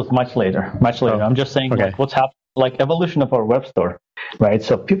 No, that was much later. Oh, I'm just saying like what's happened, like evolution of our web store, right?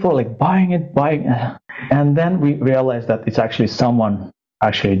 So people are like buying it, and then we realized that it's actually someone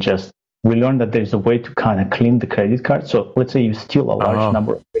we learned that there's a way to kind of clean the credit card. So let's say you steal a large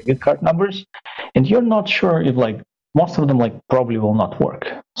number of credit card numbers, and you're not sure if like most of them like probably will not work.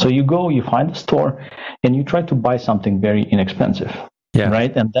 So you find a store, and you try to buy something very inexpensive. Yeah.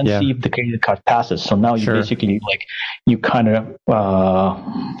 Right. And then see if the credit card passes. So now you basically you kind of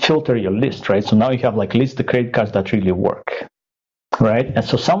filter your list, right? So now you have like list the credit cards that really work. Right. And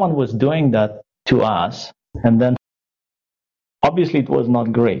so someone was doing that to us. And then obviously it was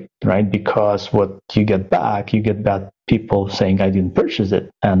not great, right? Because what you get back people saying I didn't purchase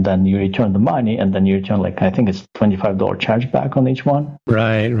it. And then you return the money, and then you return like, I think it's $25 charge back on each one.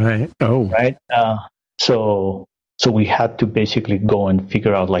 Right. Oh. Right. So we had to basically go and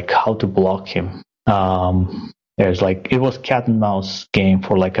figure out like how to block him. It was cat and mouse game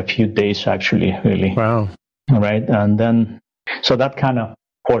for like a few days actually, really. Wow. Right. And then, so that kind of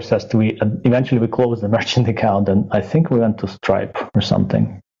forced us to, eventually we closed the merchant account, and I think we went to Stripe or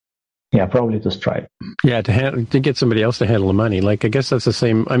something. Yeah, probably to Stripe. Yeah, to get somebody else to handle the money. Like, I guess that's the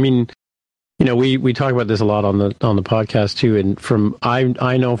same. I mean, we talk about this a lot on the podcast too, and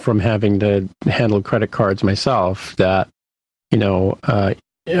I know from having to handle credit cards myself that I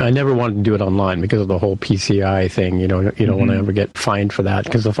never wanted to do it online because of the whole PCI thing. You don't want to ever get fined for that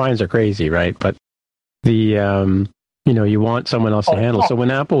because the fines are crazy, right? But the you want someone else to handle. So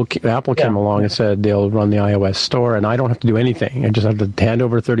when Apple came along and said they'll run the iOS store and I don't have to do anything, I just have to hand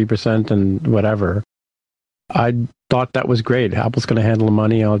over 30% and whatever. I thought that was great. Apple's going to handle the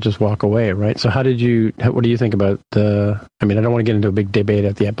money. I'll just walk away, right? So what do you think about I don't want to get into a big debate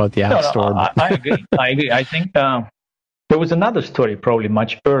about the App Store. I agree. I think there was another story probably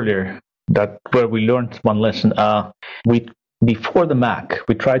much earlier where we learned one lesson. Before the Mac,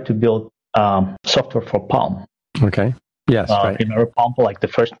 we tried to build software for Palm. Okay. Yes. Right. Remember Palm, like the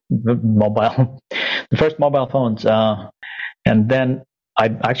first mobile phones. And then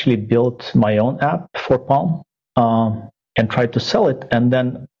I actually built my own app for Palm and tried to sell it. And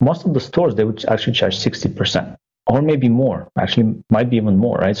then most of the stores, they would actually charge 60% or maybe more. Actually, might be even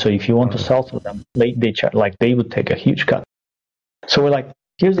more, right? So if you want to sell to them, they would take a huge cut. So we're like,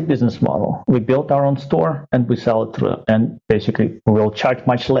 here's the business model. We built our own store and we sell it through, and basically we'll charge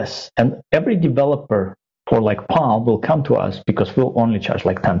much less. And every developer for like Palm will come to us because we'll only charge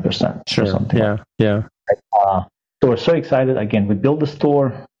like 10% or something. Yeah. So we're so excited. Again, we built the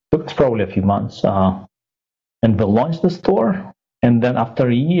store. Took us probably a few months. And we launched the store. And then after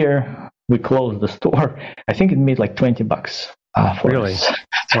a year, we closed the store. I think it made like $20 for really? us.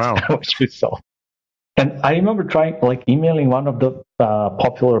 Wow. Which we sold. And I remember emailing one of the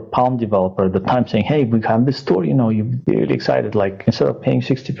popular Palm developer at the time saying, hey, we have this store, you'd be really excited. Like, instead of paying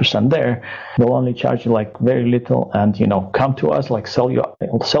 60% there, we'll only charge you like very little and, come to us, like sell you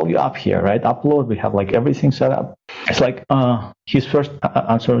up here, right? Upload, we have like everything set up. It's like, his first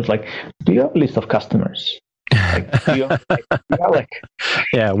answer was like, do you have a list of customers? Like, do you have,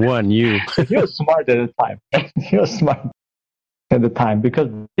 yeah, one, you. He was smart at the time. He was smart at the time, because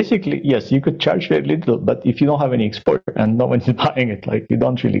basically, yes, you could charge very little, but if you don't have any exposure and no one is buying it, like, you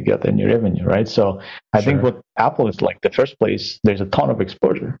don't really get any revenue, right? So I think what Apple is like, the first place, there's a ton of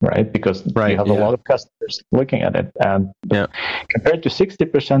exposure, right? Because you have a lot of customers looking at it, and compared to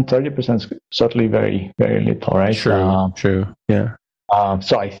 60%, 30% is certainly very, very little, right? True. Yeah.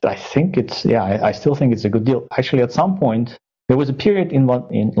 So I think I still think it's a good deal. Actually, at some point, there was a period in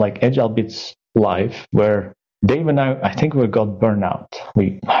like AgileBit's life where Dave and I think we got burnout.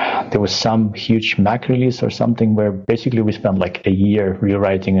 There was some huge Mac release or something where basically we spent like a year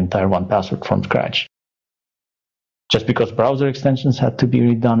rewriting entire 1Password from scratch. Just because browser extensions had to be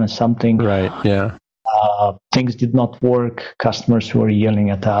redone and something. Right, yeah. Things did not work. Customers were yelling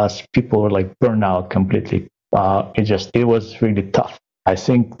at us. People were like burnout completely. It was really tough. I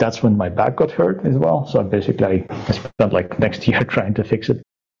think that's when my back got hurt as well. So basically I spent like next year trying to fix it.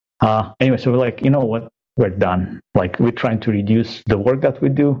 Anyway, so we're like, you know what? We're done. Like, we're trying to reduce the work that we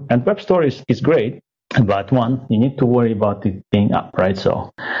do. And web store is great, but one, you need to worry about it being up, right?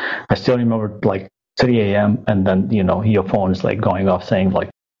 So I still remember like 3 a.m. and then, your phone is like going off saying like,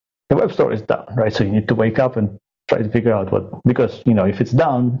 the web store is down, right? So you need to wake up and try to figure out because, if it's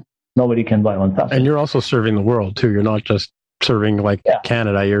down, nobody can buy 1Password. And you're also serving the world too. You're not just serving like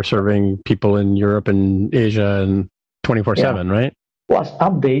Canada, you're serving people in Europe and Asia and 24/7, right? Plus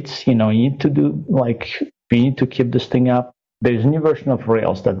updates, you need to do you need to keep this thing up. There's a new version of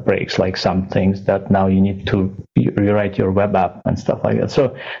Rails that breaks like some things that now you need to rewrite your web app and stuff like that.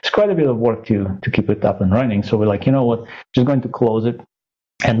 So it's quite a bit of work to keep it up and running. So we're like, you know what, just going to close it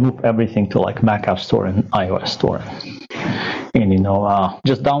and move everything to like Mac App Store and iOS Store. And,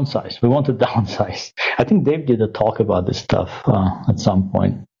 just downsize. We want to downsize. I think Dave did a talk about this stuff at some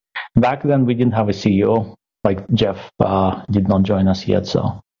point. Back then, we didn't have a CEO. Like Jeff did not join us yet,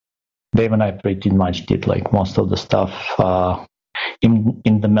 so Dave and I pretty much did like most of the stuff in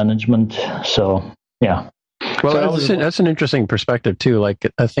the management. So yeah. Well, that's an interesting perspective too.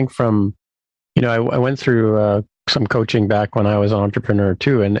 Like, I think from, I went through some coaching back when I was an entrepreneur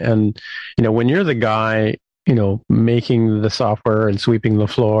too, and when you're the guy, making the software and sweeping the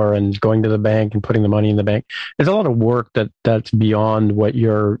floor and going to the bank and putting the money in the bank, there's a lot of work that's beyond what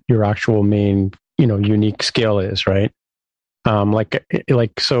your actual main unique skill is, right?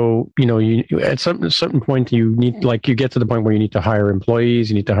 So you at certain point you need, like, you get to the point where you need to hire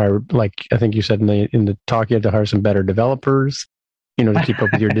employees. You need to hire, like, I think you said in the talk, you have to hire some better developers, to keep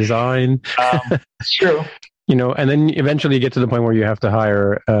up with your design. Sure. And then eventually you get to the point where you have to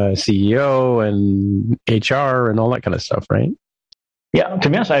hire a CEO and HR and all that kind of stuff, right? Yeah, to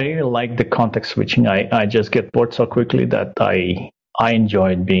be honest, I really like the context switching. I just get bored so quickly that I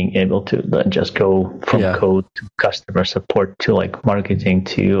enjoyed being able to then just go from code to customer support to like marketing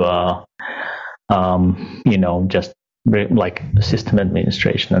to, just like system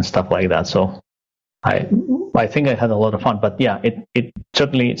administration and stuff like that. So I think I had a lot of fun, but yeah, it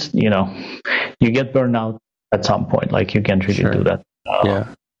certainly, it's, you get burned out at some point. Like, you can't really do that.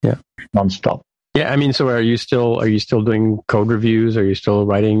 Nonstop. Yeah. I mean, so are you still doing code reviews? Are you still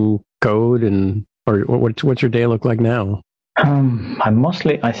writing code, or what's your day look like now? I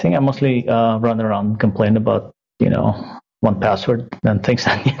mostly run around and complain about, 1Password and things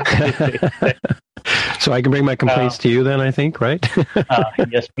like that. So I can bring my complaints to you then, I think, right?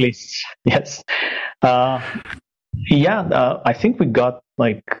 Yes, please. Yes. I think we got,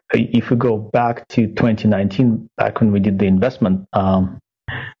 like, if we go back to 2019, back when we did the investment,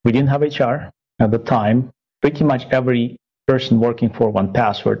 we didn't have HR at the time. Pretty much every person working for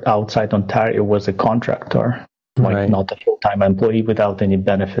 1Password outside Ontario was a contractor. Like, not a full-time employee without any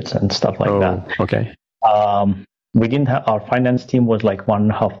benefits and stuff like that. Okay. We didn't have, our finance team was like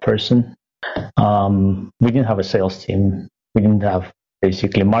 1.5 person. We didn't have a sales team. We didn't have,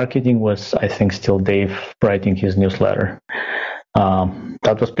 basically, marketing was, I think, still Dave writing his newsletter.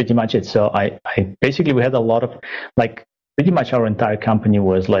 That was pretty much it. So I basically, we had a lot of, like, pretty much our entire company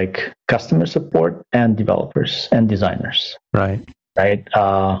was like customer support and developers and designers. Right.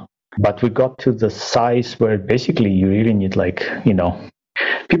 But we got to the size where basically you really need, like,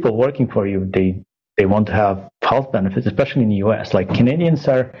 people working for you. They want to have health benefits, especially in the US. Like, Canadians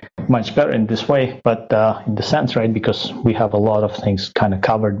are much better in this way, but in the sense, right, because we have a lot of things kind of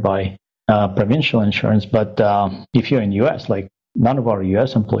covered by provincial insurance. But if you're in US, like none of our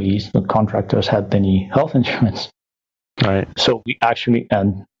US employees, the contractors, had any health insurance. Right. So we actually,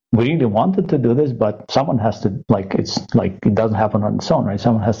 and we really wanted to do this, but someone has to, like, it's like it doesn't happen on its own, right?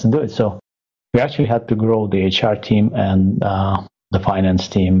 Someone has to do it. So we actually had to grow the HR team and the finance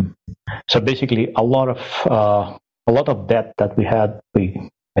team. So basically, a lot of debt that we had,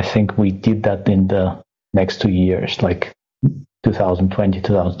 I think we did that in the next 2 years, like 2020,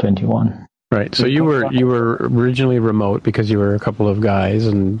 2021. Right. So you were originally remote because you were a couple of guys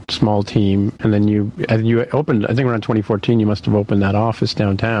and small team, and then you opened, I think around 2014, you must have opened that office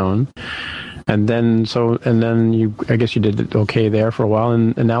downtown. And then you, I guess you did it okay there for a while,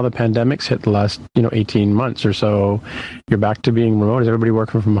 and now the pandemic's hit the last 18 months or so. You're back to being remote. Is everybody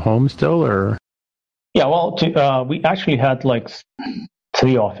working from home still, or? Yeah, well, we actually had like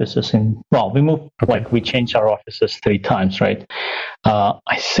 3 offices we moved, like we changed our offices 3 times, right?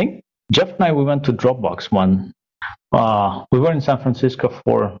 I think Jeff and I, we went to Dropbox one. We were in San Francisco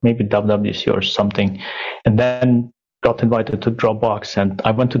for maybe WWDC or something, and then got invited to Dropbox, and I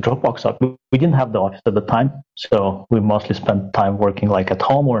went to Dropbox. We didn't have the office at the time, so we mostly spent time working like at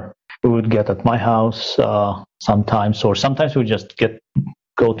home, or we would get at my house sometimes, or sometimes we just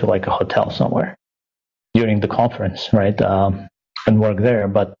go to like a hotel somewhere during the conference, right, and work there.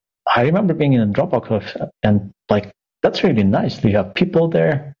 But I remember being in a Dropbox office, and like that's really nice. You have people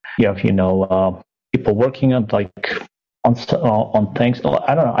there. You have people working on like on things.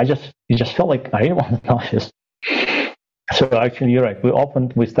 I don't know. It just felt like I really wanted an office. So actually, you're right.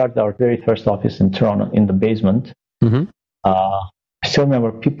 We started our very first office in Toronto in the basement. Mm-hmm. I still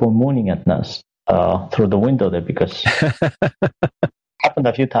remember people mooning at us through the window there because it happened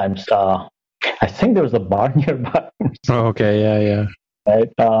a few times. I think there was a bar nearby. Oh, okay, yeah.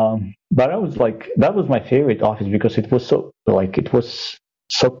 Right. But I was like, that was my favorite office because it was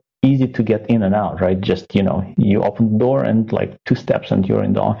so easy to get in and out, right? Just, you open the door and like 2 steps and you're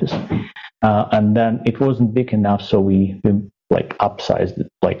in the office. And then it wasn't big enough, so we like upsized it,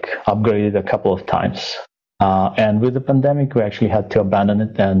 like upgraded a couple of times. And with the pandemic, we actually had to abandon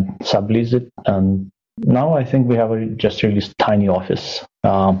it and sublease it. And now I think we have a just really tiny office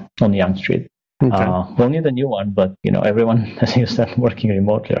on Yonge Street. Okay. We'll need a new one, but everyone, as you said, working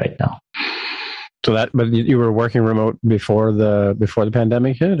remotely right now. So but you were working remote before the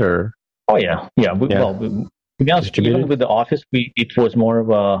pandemic hit, or? Oh yeah. Well, to be honest, even with the office, it was more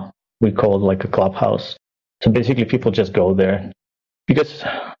of we call it like a clubhouse. So basically, people just go there because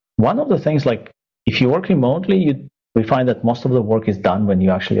one of the things, like if you work remotely, we find that most of the work is done when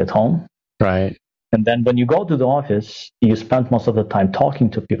you're actually at home, right? And then when you go to the office, you spend most of the time talking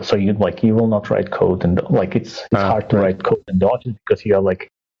to people. So you will not write code, and like it's hard to write code in the office because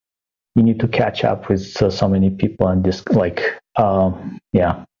you need to catch up with so many people and this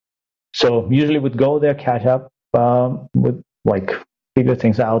So usually we'd go there, catch up with like figure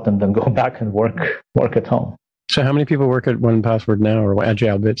things out, and then go back and work at home. So how many people work at 1Password now, or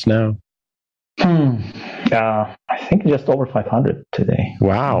Agile Bits now? I think just over 500 today.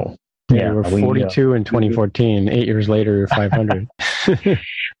 Wow. Yeah, we were 42 in 2014. 8 years later, you're 500.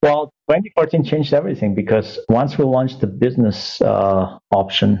 Well, 2014 changed everything because once we launched the business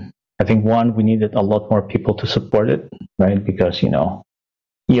option, I think we needed a lot more people to support it, right? Because, you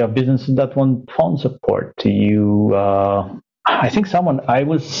have businesses that want phone support. I think someone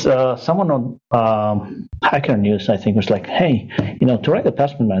on Hacker News, I think, was like, hey, to write a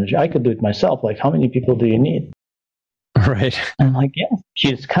password manager, I could do it myself. Like, how many people do you need? Right. I'm like, yeah,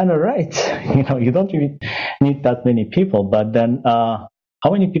 he's kind of right. You don't really need that many people. But then how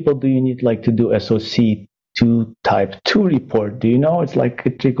many people do you need like to do SOC 2 type 2 report? Do you know? It's like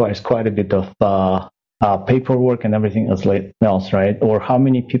it requires quite a bit of paperwork and everything else, right? Or how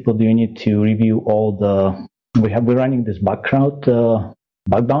many people do you need to review all we're running this bug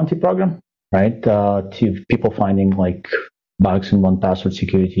bounty program, right? To people finding like bugs in 1Password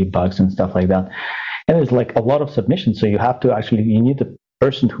security bugs and stuff like that. And there's like a lot of submissions. So you need a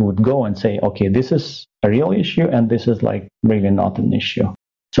person who would go and say, okay, this is a real issue and this is like really not an issue.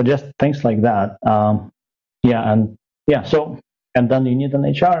 So just things like that. And then you need an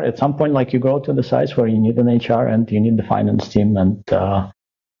HR. At some point, like you go to the size where you need an HR and you need the finance team and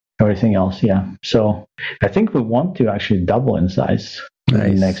everything else. Yeah. So I think we want to actually double in size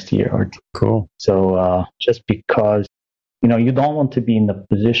next year or two. Cool. So just because you don't want to be in the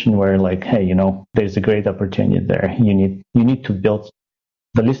position where like, hey, there's a great opportunity there. You need to build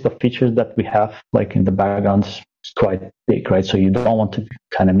the list of features that we have, like in the background, is quite big, right? So you don't want to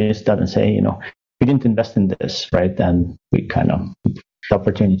kind of miss that and say, we didn't invest in this, right? And the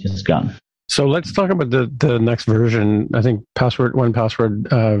opportunity is gone. So let's talk about the next version. I think One Password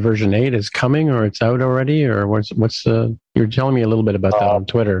version 8 is coming, or it's out already, or what's you're telling me a little bit about that on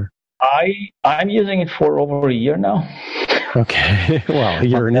Twitter. I'm using it for over a year now. Okay. Well,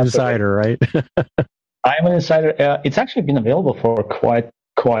 you're an insider, right? I'm an insider. It's actually been available for quite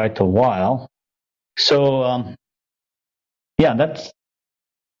a while. So that's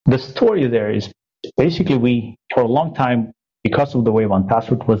the story. There is basically we for a long time, because of the way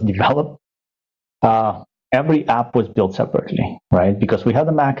 1Password was developed, every app was built separately, right? Because we had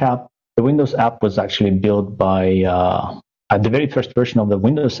the Mac app, the Windows app was actually built by the very first version of the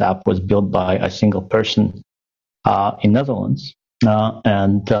Windows app was built by a single person in Netherlands,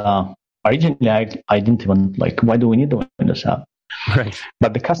 and originally I didn't even why do we need the Windows app? Right.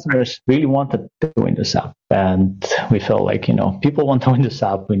 But the customers really wanted the Windows app, and we felt like people want the Windows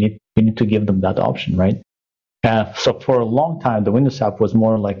app. We need to give them that option, right? So for a long time, the Windows app was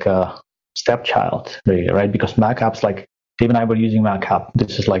more like a stepchild, really, right? Because Mac apps, like Dave and I were using Mac app.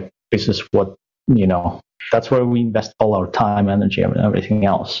 This is what that's where we invest all our time, energy, and everything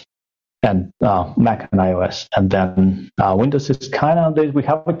else. And Mac and iOS, and then Windows is kind of we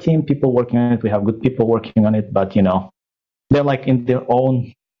have a team, people working on it. We have good people working on it, but they're like in their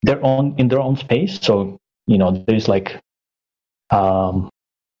own space. So there's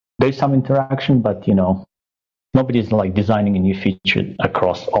there's some interaction, but nobody's like designing a new feature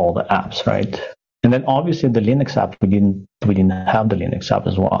across all the apps, right? And then obviously the Linux app, we didn't have the Linux app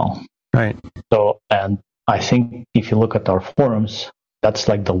as well, right? So, and I think if you look at our forums, that's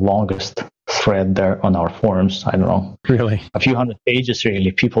like the longest thread there on our forums. I don't know, really, a few hundred pages,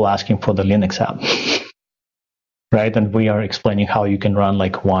 really, people asking for the Linux app, right? And we are explaining how you can run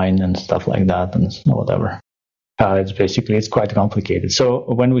like Wine and stuff like that and whatever. It's quite complicated.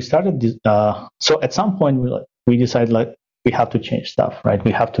 So when we started this, so at some point we decided we have to change stuff, right?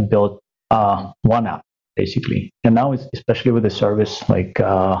 We have to build one app basically. And now it's, especially with the service,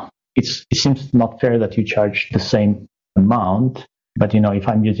 it seems not fair that you charge the same amount, but if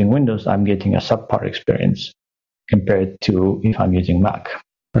I'm using Windows, I'm getting a subpar experience compared to if I'm using Mac.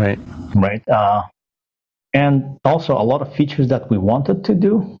 Right. And also a lot of features that we wanted to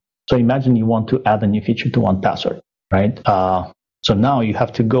do. So imagine you want to add a new feature to 1Password, right? So now you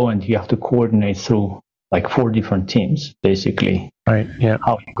have to go and you have to coordinate through like 4 different teams, basically. Right. Yeah.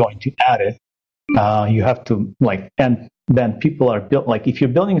 How you're going to add it. You have to and then people are built, if you're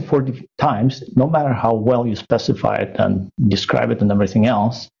building it 4 times, no matter how well you specify it and describe it and everything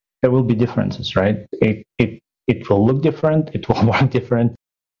else, there will be differences, right? It will look different. It will work different.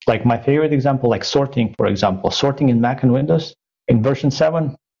 Like my favorite example, sorting, for example, sorting in Mac and Windows in version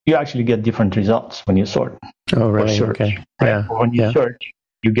 7, you actually get different results when you sort. Oh, really? Search, okay. Right? Yeah. Or when you search,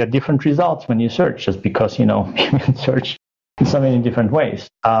 you get different results when you search, just because, you can search in so many different ways.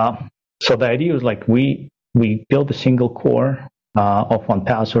 So the idea was we build a single core of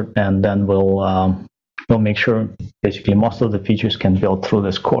 1Password, and then we'll make sure basically most of the features can build through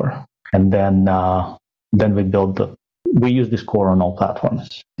this core. And then we use this core on all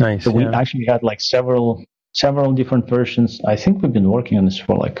platforms. Nice. So we actually had several different versions. I think we've been working on this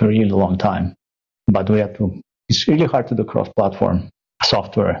for a really long time, but it's really hard to do cross-platform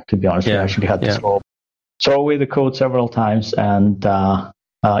software, to be honest. We actually had to throw away the code several times, and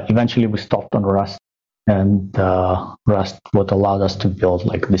eventually we stopped on Rust, and Rust what allowed us to build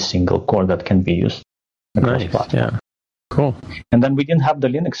this single core that can be used across platform. Yeah. Cool. And then we didn't have the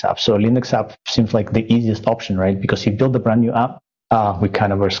Linux app. So Linux app seems like the easiest option, right? Because you build a brand new app. We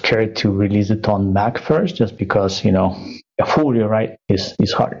kind of were scared to release it on Mac first, just because, a full rewrite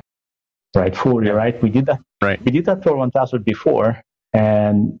is hard, right? Full rewrite. We did that. Right. We did that for 1Password before,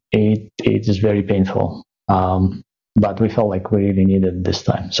 and it is very painful. But we felt like we really needed it this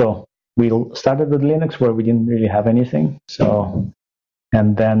time. So we started with Linux, where we didn't really have anything. So,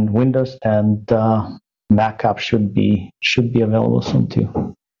 and then Windows and Mac app should be available soon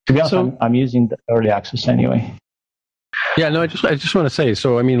too. To be honest, I'm using the early access anyway. Yeah, no, I just want to say,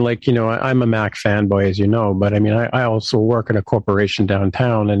 so I mean, I'm a Mac fanboy, as you know, but I mean, I also work in a corporation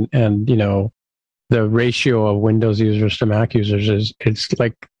downtown, and the ratio of Windows users to Mac users it's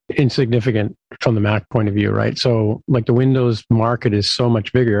insignificant from the Mac point of view, right? So the Windows market is so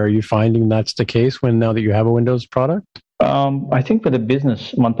much bigger. Are you finding that's the case now that you have a Windows product? I think for the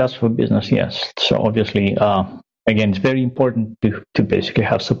business, 1Password business, yes. So obviously, again, it's very important to basically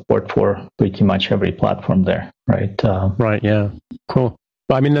have support for pretty much every platform there, right? Right, yeah. Cool.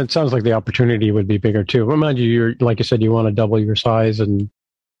 Well, I mean, that sounds like the opportunity would be bigger too. Remind you, like you said, you want to double your size, and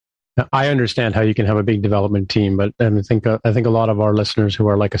I understand how you can have a big development team, but I think a lot of our listeners who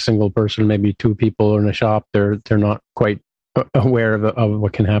are a single person, maybe 2 people in a shop, they're not quite aware of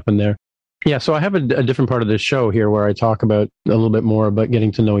what can happen there. Yeah, so I have a different part of this show here where I talk about a little bit more about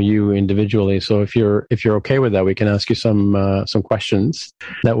getting to know you individually. So if you're okay with that, we can ask you some questions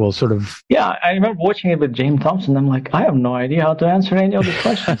that will sort of. Yeah, I remember watching it with James Thompson. I'm like, I have no idea how to answer any of the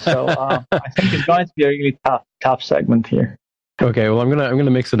questions. So I think it's going to be a really tough segment here. Okay, well, I'm gonna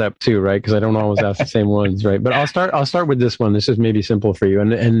mix it up too, right? Because I don't always ask the same ones, right? But I'll start with this one. This is maybe simple for you,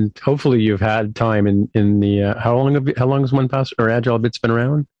 and hopefully you've had time in the how long has OnePass or Agile Bits been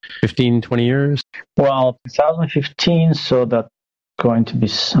around? 15, 20 years? Well, 2015, so that's going to be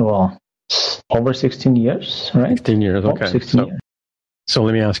over 16 years, right? 16 years, okay. 16 years. So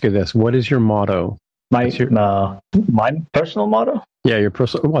let me ask you this: what is your motto? My personal motto? Yeah, your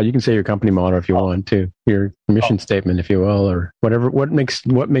personal. Well, you can say your company motto if you want to. Your mission statement, if you will, or whatever. What makes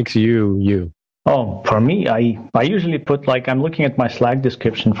you you? Oh, for me, I usually put I'm looking at my Slack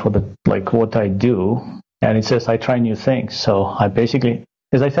description for what I do, and it says I try new things. So I basically,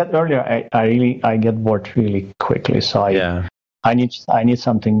 as I said earlier, I get bored really quickly. So I need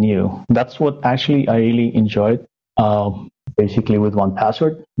something new. That's what actually I really enjoyed. Basically with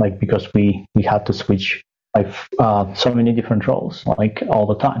 1Password, because we had to switch so many different roles all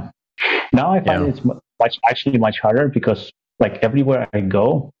the time. Now I find it's much harder because everywhere I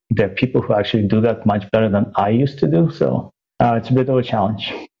go, there are people who actually do that much better than I used to do. So it's a bit of a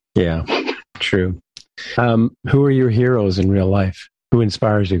challenge. Yeah, true. Who are your heroes in real life? Who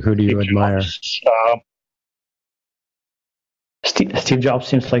inspires you? Who do you admire? Steve Jobs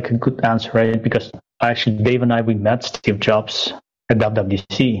seems like a good answer, right? Because actually, Dave and we met Steve Jobs at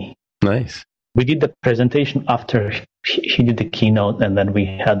WWDC. Nice. We did the presentation after he did the keynote, and then we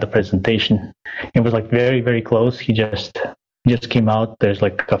had the presentation. It was very, very close. He just came out. There's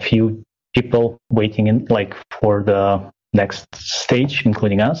a few people waiting in for the next stage,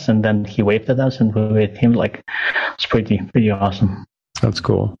 including us, and then he waved at us, and we waved him. It's pretty awesome. That's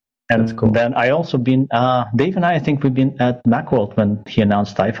cool. And then I also been Dave and I think we've been at Macworld when he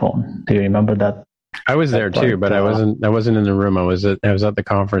announced iPhone. Do you remember that? I was there too, but I wasn't in the room. I was at the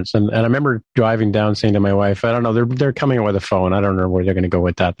conference, and I remember driving down, saying to my wife, "I don't know, they're coming out with a phone. I don't know where they're going to go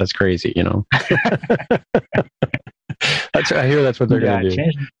with that. That's crazy, you know." I hear that's what they're going to do.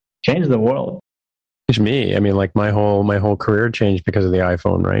 Change the world. Change me. I mean, my whole career changed because of the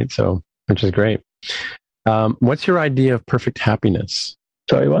iPhone, right? So, which is great. What's your idea of perfect happiness?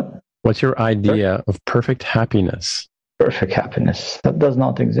 Sorry, what? What's your idea of perfect happiness? Perfect happiness. That does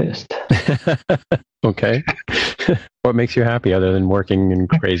not exist. Okay. What makes you happy other than working and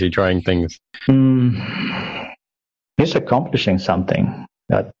crazy trying things? Just accomplishing something.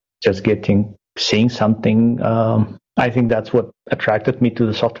 Just seeing something. I think that's what attracted me to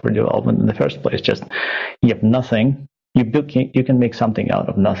the software development in the first place. Just you have nothing. You can make something out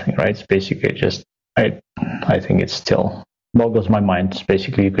of nothing, right? It's basically just. I think it still boggles my mind. It's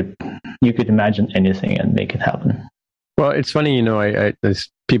basically you could imagine anything and make it happen. Well, it's funny,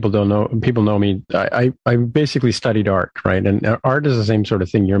 people know me. I basically studied art, right? And art is the same sort of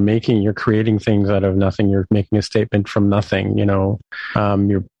thing. You're creating things out of nothing. You're making a statement from nothing, and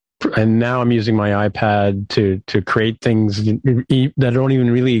now I'm using my iPad to create things that don't even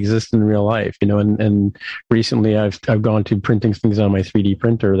really exist in real life, and recently I've gone to printing things on my 3D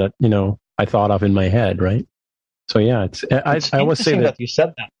printer that, I thought of in my head, right? So yeah, I always say that you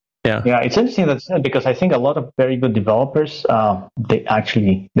said that. Yeah, it's interesting that you said, because I think a lot of very good developers, they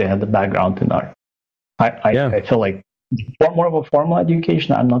have the background in art. I feel like more of a formal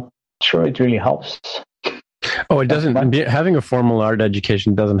education, I'm not sure it really helps. Oh, it doesn't. Having a formal art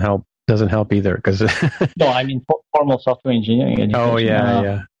education doesn't help either, because no, I mean formal software engineering education. Oh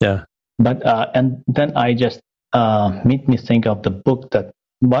yeah. But and then I just made me think of the book that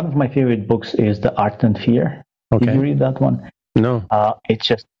one of my favorite books is The Art and Fear. Okay. Did you read that one? No.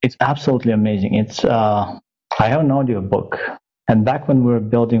 It's absolutely amazing. It's I have an audio book, and back when we were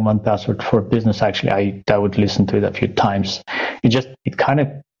building 1Password for Business, actually I would listen to it a few times. It just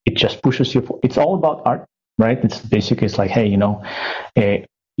pushes you. It's all about art, right? It's basically hey,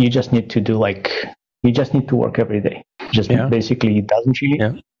 you just need to you just need to work every day. Basically, it doesn't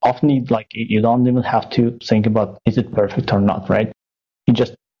really often you don't even have to think about is it perfect or not, right? You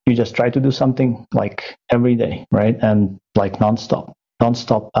just try to do something every day, right? And nonstop,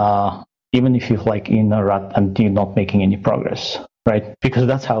 even if you're in a rut and you're not making any progress, right? Because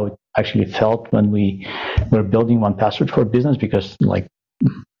that's how it actually felt when we were building 1Password for Business, because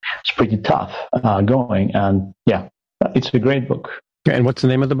it's pretty tough going. And yeah, it's a great book. And what's the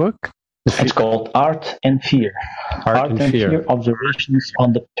name of the book? It's called Art and Fear. Art and Fear, Observations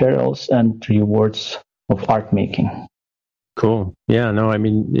on the Perils and Rewards of Art Making. Cool. Yeah, no, I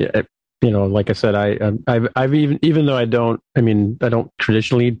mean, like I said, I've even though I don't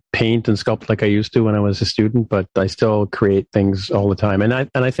traditionally paint and sculpt like I used to when I was a student, but I still create things all the time. And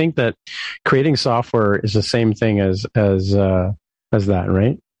I think that creating software is the same thing as that,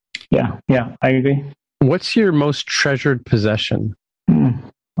 right? Yeah, I agree. What's your most treasured possession?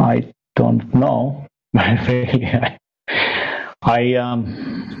 I don't know. I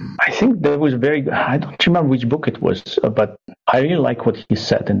think there was I don't remember which book it was, but I really like what he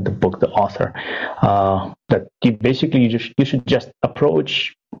said in the book, the author, that you should just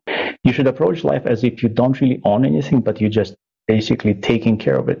approach life as if you don't really own anything, but you just basically taking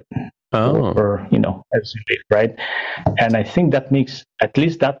care of it. Or as you live, right? And I think that makes, at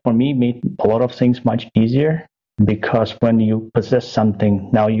least that for me, made a lot of things much easier, because when you possess something,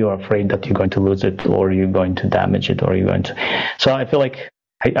 now you're afraid that you're going to lose it, or you're going to damage it, or you're going to. So I feel like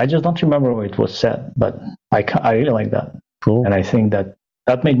I just don't remember where it was said, but I really like that. Cool. And I think that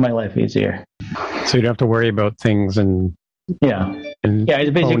made my life easier. So you don't have to worry about things and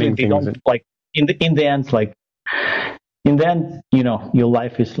it's basically they don't like in the end, like. In the end, your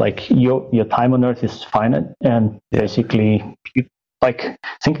life is like your time on earth is finite, and basically, like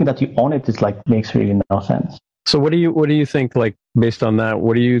thinking that you own it is like makes really no sense. So what do you think? Like based on that,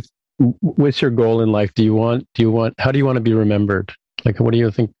 what's your goal in life? How do you want to be remembered? Like, what do you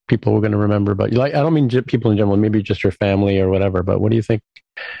think people are going to remember about you? Like, I don't mean people in general, maybe just your family or whatever. But what do you think?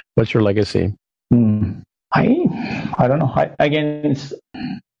 What's your legacy? I don't know.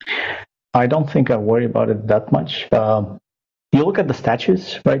 I don't think I worry about it that much. You look at the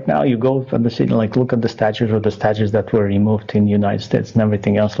statues right now, you go from the city, like look at the statues or the statues that were removed in the United States and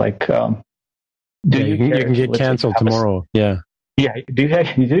everything else. Like, you can get canceled tomorrow. Yeah. Do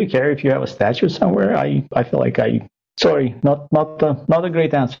you care if you have a statue somewhere? I feel like sorry, not a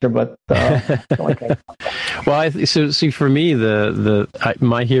great answer, but I feel like well, see, for me,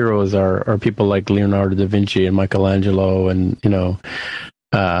 my heroes are people like Leonardo da Vinci and Michelangelo, and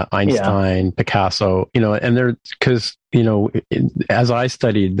Einstein, Picasso, and they're, because, as I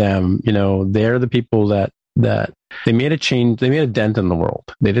studied them, they're the people that they made a change, they made a dent in the world.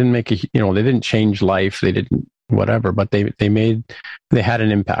 They didn't they didn't change life, they didn't whatever, but they had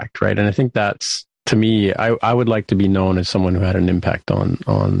an impact, right? And I think that's, to me, I would like to be known as someone who had an impact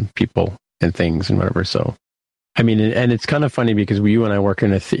on people and things and whatever. So, I mean, and it's kind of funny because you and I work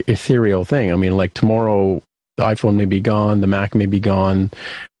in an ethereal thing. I mean, like tomorrow, the iPhone may be gone, the Mac may be gone,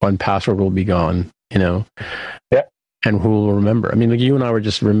 one password will be gone, Yeah. And who will remember? I mean, like you and I were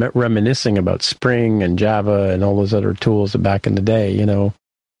just reminiscing about Spring and Java and all those other tools back in the day,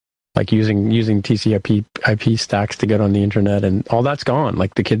 like using TCP/IP stacks to get on the internet, and all that's gone.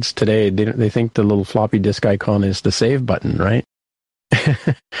 Like the kids today, they think the little floppy disk icon is the save button, right?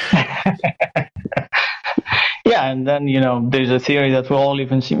 Yeah, and then there's a theory that we all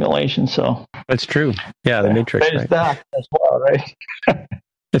live in simulation. So that's true. Yeah, the Matrix. There's that as well, right?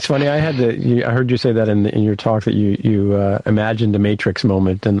 It's funny. I heard you say that in your talk that you imagined a Matrix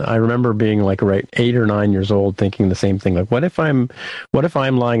moment, and I remember being like 8 or 9 years old, thinking the same thing. Like, what if I'm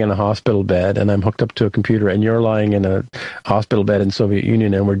lying in a hospital bed and I'm hooked up to a computer, and you're lying in a hospital bed in Soviet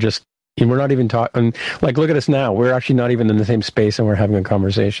Union, and we're not even talking. Like, look at us now. We're actually not even in the same space, and we're having a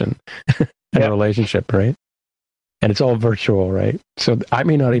conversation, and a relationship, right? And it's all virtual, right? So I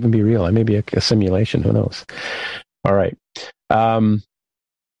may not even be real. I may be a simulation. Who knows? All right.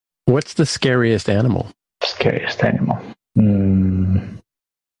 What's the scariest animal? Scariest animal. I'm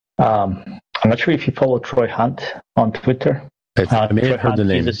not sure if you follow Troy Hunt on Twitter. I may have heard the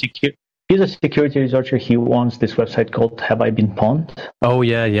name. He's a security researcher. He owns this website called Have I Been Pwned? Oh,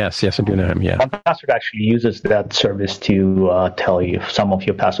 yeah. Yes, I do know him, yeah. OnePassword actually uses that service to tell you if some of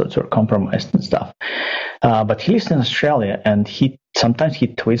your passwords are compromised and stuff. But he lives in Australia, and sometimes he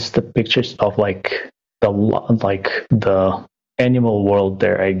tweets the pictures of the animal world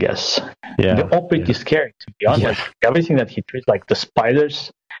there, I guess. Yeah. They're all pretty scary, to be honest. Yeah. Like everything that he treats, like the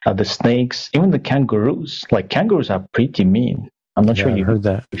spiders, the snakes, even the kangaroos. Like kangaroos are pretty mean. I'm not sure you heard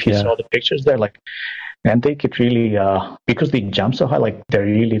that. If you saw the pictures there, like, and they could really, because they jump so high, like they're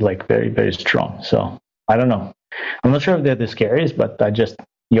really like very, very strong. So I don't know. I'm not sure if they're the scariest, but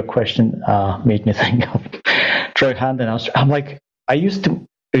your question made me think of Troy Hunt and Australia. I'm like, I used to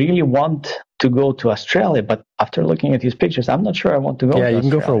really want to go to Australia, but after looking at his pictures, I'm not sure I want to go. Yeah, you can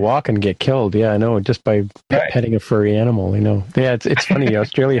go for a walk and get killed. Yeah, I know, just by petting a furry animal. Yeah, it's funny.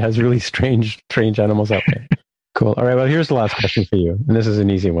 Australia has really strange animals out there. Cool. All right. Well, here's the last question for you, and this is an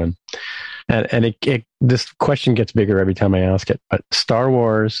easy one. And this question gets bigger every time I ask it. But Star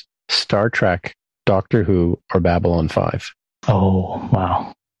Wars, Star Trek, Doctor Who, or Babylon 5? Oh,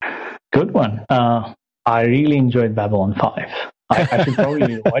 wow, good one. I really enjoyed Babylon 5. I should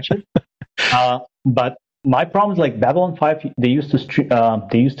probably watch it. But my problem is like Babylon 5. They used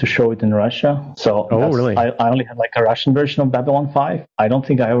to show it in Russia. So really? I only had like a Russian version of Babylon 5. I don't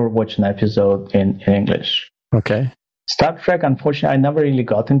think I ever watched an episode in English. Okay. Star Trek, unfortunately, I never really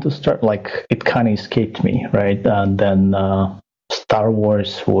got into Like, it kind of escaped me, right? And then Star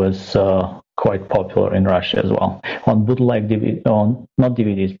Wars was quite popular in Russia as well on bootleg not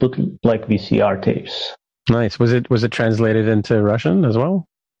DVDs, bootleg VCR tapes. Nice. Was it translated into Russian as well?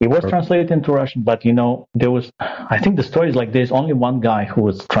 It was translated into Russian, but I think the story is like there's only one guy who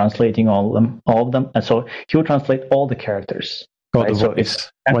was translating all of them, and so he would translate all the characters. Oh, right? the So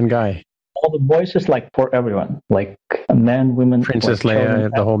voice. One guy. All the voices, like for everyone, like men, women, Princess like, Leia,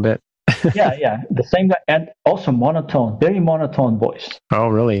 children, the whole bit. yeah, the same guy, and also very monotone voice. Oh,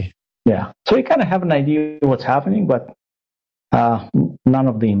 really? Yeah, so you kind of have an idea what's happening, but none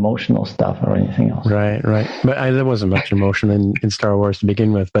of the emotional stuff or anything else. Right. But there wasn't much emotion in Star Wars to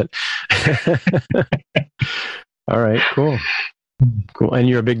begin with, but all right, cool. And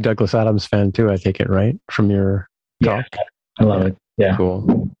you're a big Douglas Adams fan too, I take it, right? From your talk? Yeah, I love it. Yeah.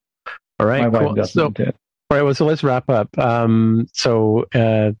 Cool. All right, cool. So let's wrap up. So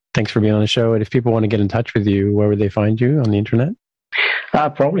thanks for being on the show. And if people want to get in touch with you, where would they find you on the internet?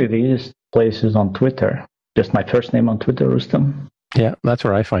 Probably the easiest place is on Twitter. Just my first name on Twitter, Roustem. Yeah, that's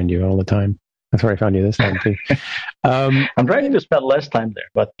where I find you all the time. That's where I found you this time too. I'm trying to spend less time there,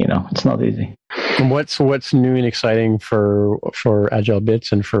 but it's not easy. What's new and exciting for Agile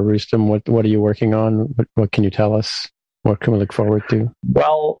Bits and for Roustem? What are you working on? What can you tell us? What can we look forward to?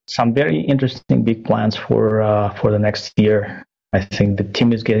 Well, some very interesting big plans for the next year. I think the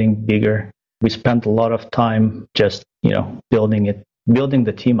team is getting bigger. We spent a lot of time just building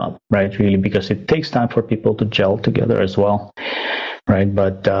the team up, right? Really, because it takes time for people to gel together as well, right?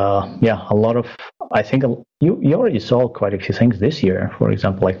 But a lot of, I think you already saw quite a few things this year. For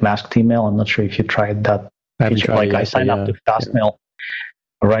example, like masked email. I'm not sure if you tried that feature. I signed up to Fastmail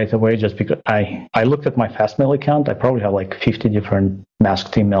right away just because I looked at my Fastmail account. I probably have like 50 different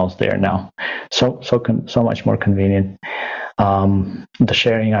masked emails there now. So much more convenient.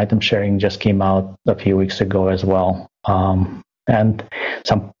 The item sharing just came out a few weeks ago as well. And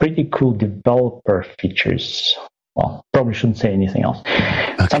some pretty cool developer features. Well, probably shouldn't say anything else.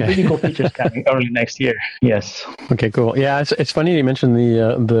 Okay. Some pretty cool features coming early next year. Yes. Okay, cool. Yeah, it's funny you mentioned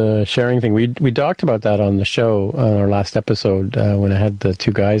the sharing thing. We talked about that on the show on our last episode when I had the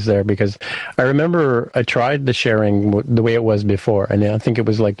two guys there, because I remember I tried the sharing the way it was before, and I think it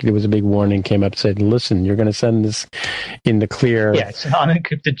was like there was a big warning came up said, "Listen, you're going to send this in the clear." Yeah, it's an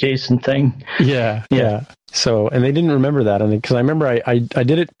unencrypted JSON thing. Yeah. So, and they didn't remember that, and because I remember I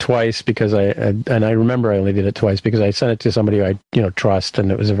did it twice because I remember I only did it twice because I sent it to somebody I trust,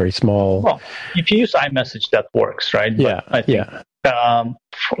 and it was a very small. Well, if you use iMessage, that works, right? Yeah, but I think,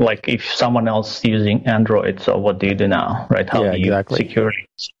 like if someone else using Android, so what do you do now, right? How do you securely?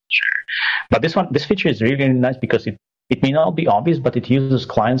 But this feature is really nice because it may not be obvious, but it uses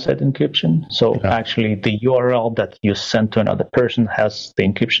client-side encryption. So actually, the URL that you send to another person has the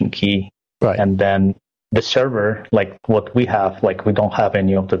encryption key, right? And then the server, like what we have, like we don't have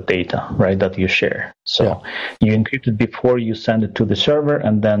any of the data, right, that you share. So you encrypt it before you send it to the server,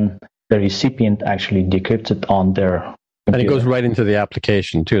 and then the recipient actually decrypts it on their computer. And it goes right into the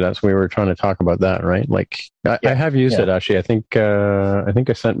application too. That's we were trying to talk about that, right? Like I have used it actually. I think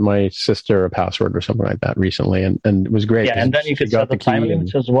I sent my sister a password or something like that recently, and it was great. Yeah, and then you could set the time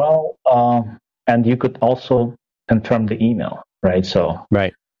limits as well, and you could also confirm the email, right? So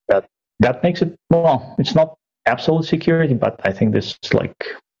that makes it, well, it's not absolute security, but I think this is like,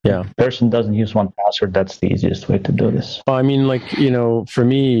 person doesn't use 1Password. That's the easiest way to do this. Well, I mean, like, for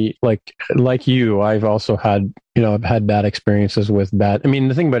me, like you, I've also had, I've had bad experiences with bad. I mean,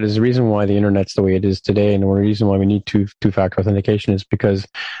 the thing about it is the reason why the internet's the way it is today, and the reason why we need two-factor authentication is because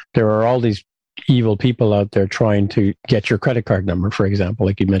there are all these evil people out there trying to get your credit card number, for example,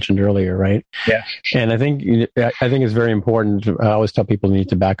 like you mentioned earlier, right? Yeah. And I think it's very important. I always tell people they need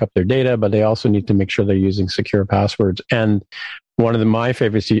to back up their data, but they also need to make sure they're using secure passwords. And one of my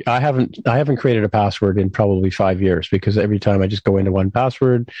favorites, I haven't created a password in probably 5 years because every time I just go into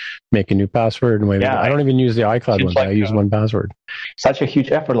 1Password, make a new password, and I don't even use the iCloud one. I use 1Password. Such a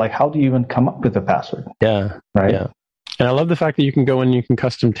huge effort. Like, how do you even come up with a password? Yeah. Right. Yeah. And I love the fact that you can go and you can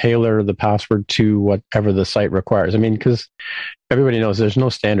custom tailor the password to whatever the site requires. I mean, because everybody knows there's no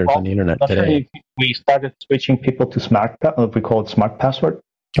standards on the internet today. We started switching people to we call it smart password.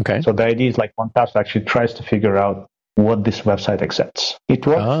 Okay. So the idea is like 1Password actually tries to figure out what this website accepts. It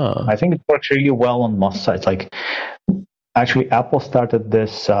works. I think it works really well on most sites. Like, actually, Apple started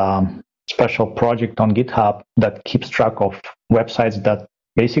this special project on GitHub that keeps track of websites that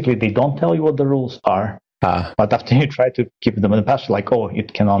basically they don't tell you what the rules are. But after you try to keep them in the password, like, oh,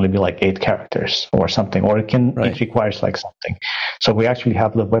 it can only be like 8 characters or something, or it requires like something. So we actually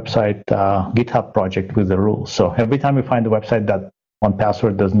have the website GitHub project with the rules. So every time we find a website that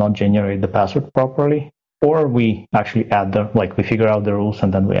 1Password does not generate the password properly, or we actually add we figure out the rules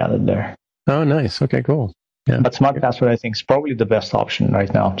and then we add it there. Oh, nice. Okay, cool. Yeah. But Smart Password, I think, is probably the best option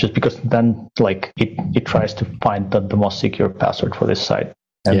right now, just because then it tries to find the most secure password for this site.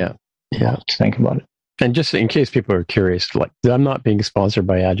 And yeah. Think about it. And just in case people are curious, I'm not being sponsored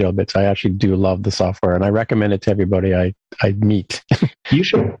by Agile Bits. I actually do love the software, and I recommend it to everybody I meet. You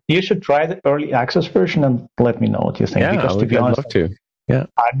should try the early access version and let me know what you think. Yeah, because to be honest, I'd love to. Yeah,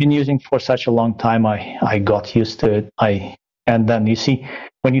 I've been using it for such a long time. I got used to it. And then you see,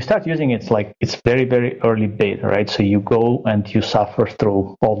 when you start using it, it's very, very early beta, right? So you go and you suffer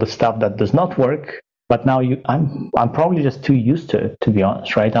through all the stuff that does not work. But now I'm probably just too used to it, to be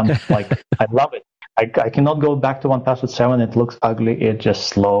honest, right? I'm I love it. I cannot go back to 1Password 7. It looks ugly. It's just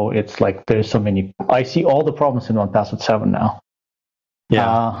slow. It's there's so many. I see all the problems in 1Password 7 now.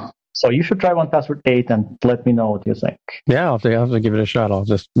 Yeah. So you should try 1Password 8 and let me know what you think. Yeah, I'll have to give it a shot. I'll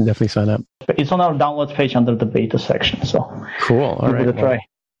just definitely sign up. It's on our downloads page under the beta section. So cool. All right. Give it a try.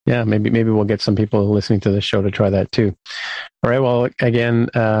 Yeah, maybe we'll get some people listening to this show to try that too. All right. Well, again,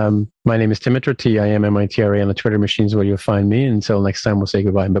 my name is Timitra, TIMMITRA, on the Twitter machines where you'll find me. Until next time, we'll say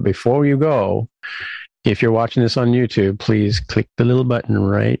goodbye. But before you go, if you're watching this on YouTube, please click the little button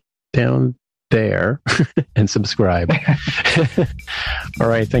right down there and subscribe. All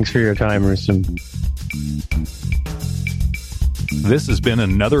right. Thanks for your time, Roustem. This has been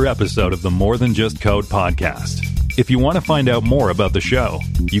another episode of the More Than Just Code podcast. If you want to find out more about the show,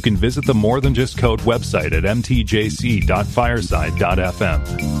 you can visit the More Than Just Code website at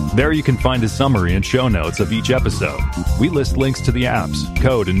mtjc.fireside.fm. There you can find a summary and show notes of each episode. We list links to the apps,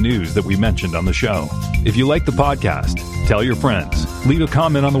 code, and news that we mentioned on the show. If you like the podcast, tell your friends, leave a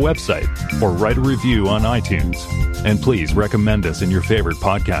comment on the website, or write a review on iTunes. And please recommend us in your favorite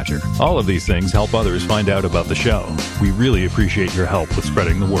podcatcher. All of these things help others find out about the show. We really appreciate your help with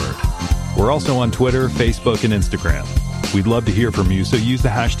spreading the word. We're also on Twitter, Facebook, and Instagram. We'd love to hear from you, so use the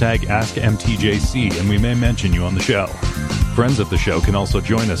hashtag AskMTJC and we may mention you on the show. Friends of the show can also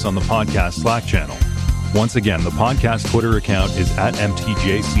join us on the podcast Slack channel. Once again, the podcast Twitter account is at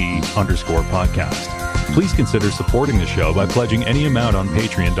 @MTJC_podcast. Please consider supporting the show by pledging any amount on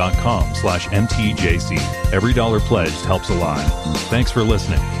patreon.com/MTJC. Every dollar pledged helps a lot. Thanks for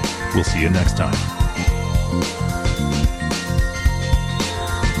listening. We'll see you next time.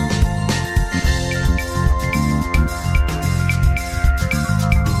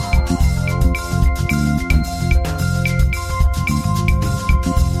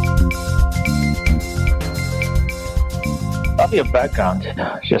 Your background,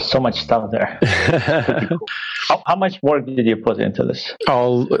 just so much stuff there. How much work did you put into this?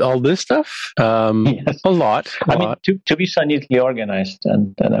 All this stuff? Yes. A lot. Mean, to be so neatly organized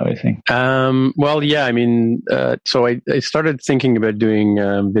and everything. Well, yeah. I mean, so I started thinking about doing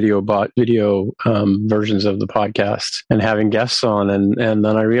video versions of the podcast and having guests on, and then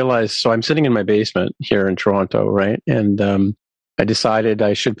I realized. So I'm sitting in my basement here in Toronto, right, and I decided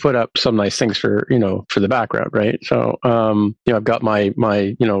I should put up some nice things for the background, right? So, I've got my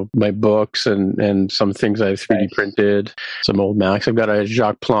books and some things I've 3D printed, some old masks. I've got a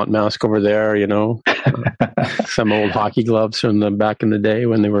Jacques Plante mask over there, some old hockey gloves from the back in the day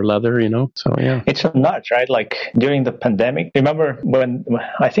when they were leather, So, yeah. It's nuts, right? Like during the pandemic, remember when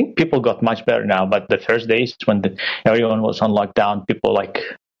I think people got much better now, but the first days when everyone was on lockdown, people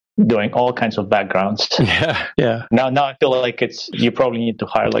doing all kinds of backgrounds. Yeah. Now I feel like you probably need to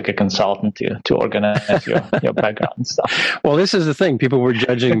hire like a consultant to organize your background and stuff. Well, this is the thing. People were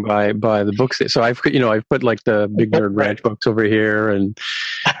judging by the books. So I've put like the Big Nerd Ranch books over here, and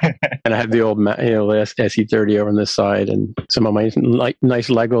I have the old SE30 over on this side, and some of my nice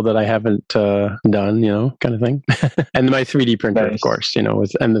Lego that I haven't done, kind of thing, and my 3D printer, of course, and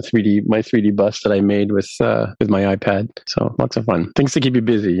my 3D bus that I made with my iPad. So lots of fun things to keep you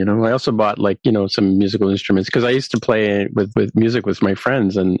busy. I also bought some musical instruments because I used to play with music with my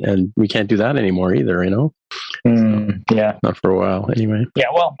friends, and we can't do that anymore either. Yeah, not for a while anyway. Yeah,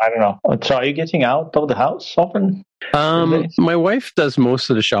 well, I don't know. So are you getting out of the house often? My wife does most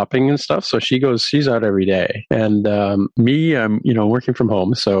of the shopping and stuff, so she's out every day, and me, I'm working from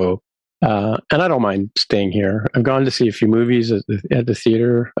home, so And I don't mind staying here. I've gone to see a few movies at the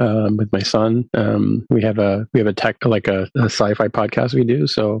theater with my son. We have a tech, like a sci-fi podcast we do.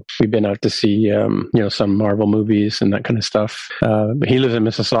 So we've been out to see some Marvel movies and that kind of stuff. He lives in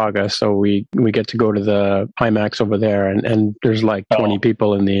Mississauga, so we get to go to the IMAX over there, and there's like 20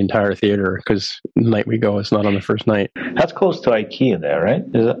 people in the entire theater because the night we go, it's not on the first night. That's close to IKEA there, right?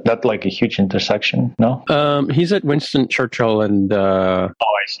 Is that like a huge intersection? No. He's at Winston Churchill and. I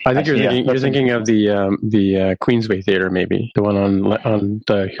see. I think you're thinking of the Queensway Theater, maybe the one on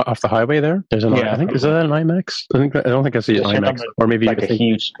the off the highway there. There's an I think is that an IMAX? I don't think I see an IMAX, or maybe like a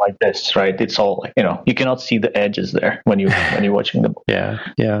huge like this, right? It's all you cannot see the edges there when you're watching the. Yeah.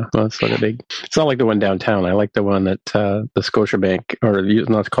 Well, it's sort of big. It's not like the one downtown. I like the one at the Scotiabank, or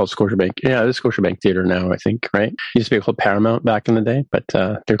not called Scotiabank. Yeah, the Scotiabank Theater now, I think. Right? It used to be called Paramount back in the day, but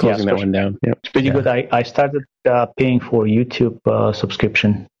they're closing that one down. Yep. It's pretty good. I started paying for YouTube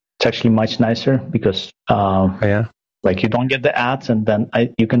subscription. It's actually much nicer because like you don't get the ads, and then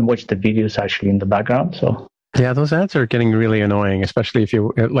you can watch the videos actually in the background. So yeah, those ads are getting really annoying, especially if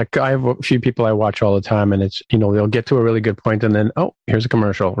you like. I have a few people I watch all the time, and it's they'll get to a really good point, and then here's a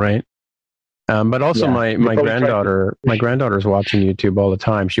commercial, right? But also my granddaughter's watching YouTube all the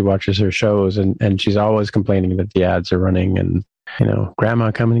time. She watches her shows, and she's always complaining that the ads are running, and Grandma,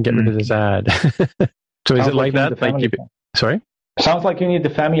 come and get rid of this ad. So is it like that? Sorry. Sounds like you need the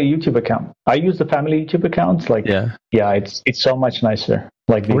family YouTube account. I use the family YouTube accounts. It's so much nicer.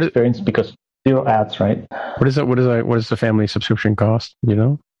 Like the experience because zero ads, right? What is it? What does the family subscription cost?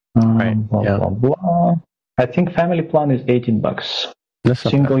 Right? Blah, blah. I think family plan is $18.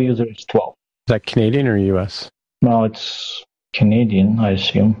 Single user is $12. Is that Canadian or US? No, it's Canadian, I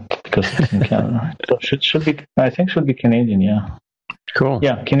assume, because it's in Canada. So should be. I think should be Canadian. Yeah. Cool.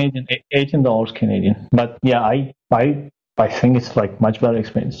 Yeah, Canadian, $18 Canadian. But yeah, I think it's like much better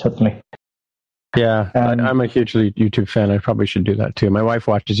experience, certainly. Yeah, I'm a huge YouTube fan. I probably should do that too. My wife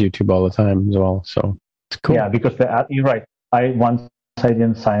watches YouTube all the time as well, so it's cool. Yeah, because you're right. I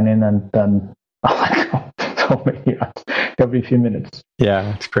didn't sign in, and then so many ads every few minutes.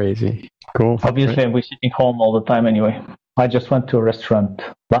 Yeah, it's crazy. Cool. Obviously, we're sitting home all the time anyway. I just went to a restaurant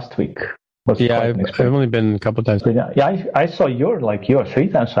last week. I've only been a couple of times. Yeah, I saw you're 3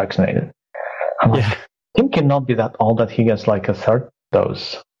 times vaccinated. I'm like, Tim cannot be that old that he gets like a third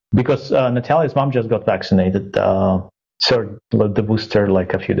dose. Because Natalia's mom just got vaccinated, the booster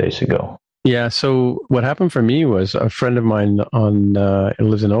like a few days ago. Yeah, so what happened for me was a friend of mine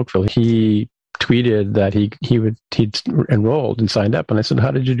lives in Oakville. He tweeted that he'd enrolled and signed up. And I said,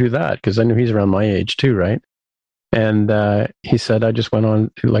 how did you do that? Because I knew he's around my age too, right? And he said, I just went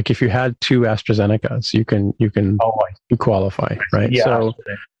on, like if you had 2 AstraZenecas, you qualify, right? Yeah,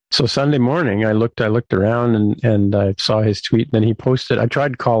 So Sunday morning, I looked around and I saw his tweet. And then he posted. I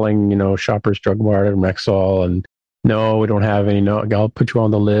tried calling, Shoppers Drug Mart and Rexall, and no, we don't have any. No, I'll put you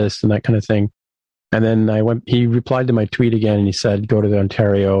on the list and that kind of thing. And then he replied to my tweet again, and he said, go to the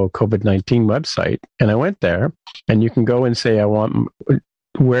Ontario COVID-19 website. And I went there, and you can go and say, I want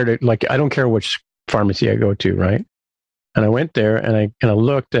I don't care which pharmacy I go to, right? And I went there and I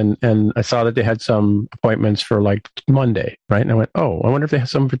looked and I saw that they had some appointments for like Monday, right? And I went, I wonder if they have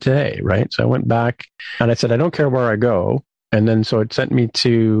some for today, right? So I went back and I said, I don't care where I go. And then so it sent me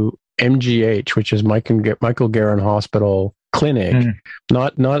to MGH, which is Michael Garron Hospital Clinic,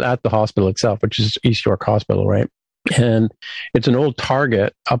 not at the hospital itself, which is East York Hospital, right? And it's an old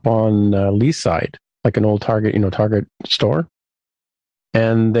Target up on Leaside, like an old Target, Target store.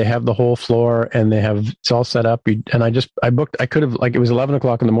 And they have the whole floor, and it's all set up. And I booked. I could have, it was 11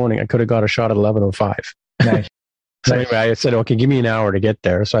 o'clock in the morning. I could have got a shot at 11:05. Nice. So anyway, I said, okay, give me an hour to get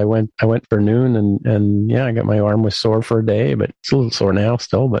there. So I went for noon, and I got my arm was sore for a day, but it's a little sore now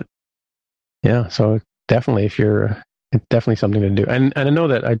still. But yeah, so definitely, it's definitely something to do. And I know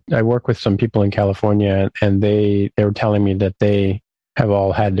that I work with some people in California, and they were telling me that they have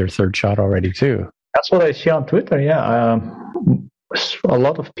all had their 3rd shot already too. That's what I see on Twitter. Yeah. A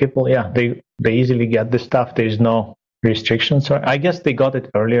lot of people, they easily get this stuff. There's no restrictions. So I guess they got it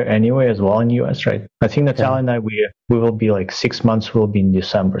earlier anyway as well in US, right? I think Natalia and I, we will be like 6 months. We'll be in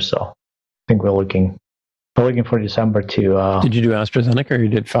December, so I think we're looking for December to. Did you do AstraZeneca or you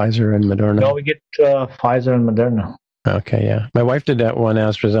did Pfizer and Moderna? No, we get Pfizer and Moderna. Okay, yeah. My wife did that one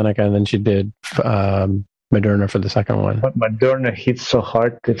AstraZeneca, and then she did Moderna for the second one. But Moderna hits so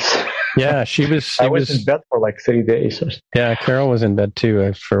hard. Yeah, she was. I was in bed for like 30 days. Yeah, Carol was in bed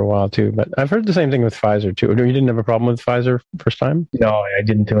too for a while too. But I've heard the same thing with Pfizer too. You didn't have a problem with Pfizer first time? No, I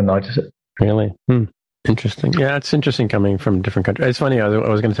didn't even notice it. Really? Interesting. Yeah, it's interesting coming from different countries. It's funny. I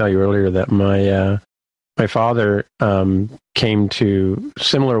was going to tell you earlier that my my father came to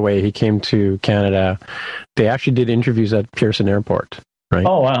similar way. He came to Canada. They actually did interviews at Pearson Airport, right?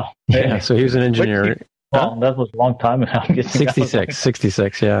 Oh, wow. Yeah, so he was an engineer. Well, that was a long time ago.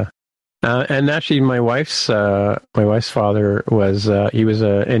 66, yeah. And actually, my wife's father was he was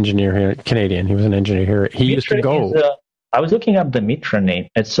an engineer here, Canadian. He was an engineer here. He used to go. I was looking up the Mitra name.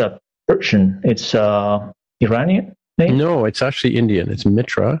 It's Persian. It's Iranian name. No, it's actually Indian. It's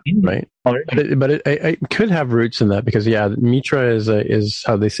Mitra, right? Oh, really? But it could have roots in that because Mitra is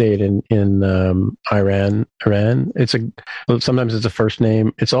how they say it in Iran. It's sometimes it's a first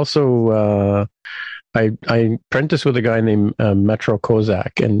name. It's also. I apprenticed with a guy named Metro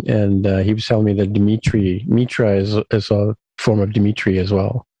Kozak, and he was telling me that Mitra is a form of Dimitri as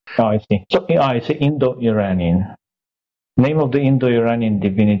well. Oh, I see. So it's Indo-Iranian. Name of the Indo-Iranian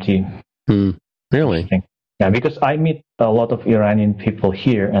divinity. Really? Yeah, because I meet a lot of Iranian people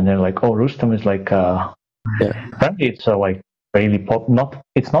here, and they're like, "Oh, Roustem is like." Apparently, it's like really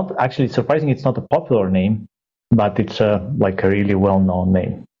It's not actually surprising. It's not a popular name, but it's like a really well-known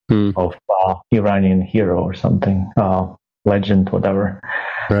name. Of Iranian hero or something, legend, whatever.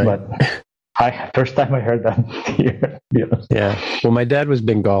 Right. But first time I heard that here. Yeah. Well, my dad was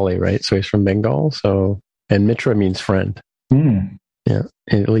Bengali, right? So he's from Bengal. And Mitra means friend. Yeah,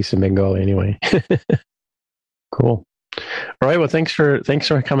 at least in Bengali, anyway. Cool. All right. Well, thanks for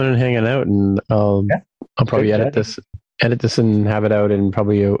coming and hanging out, and I'll probably edit this and have it out in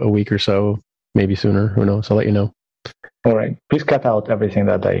probably a week or so, maybe sooner. Who knows? I'll let you know. All right. Please cut out everything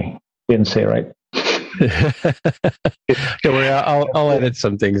that I didn't say right. Don't worry, I'll edit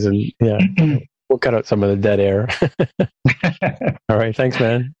some things, and we'll cut out some of the dead air. All right. Thanks,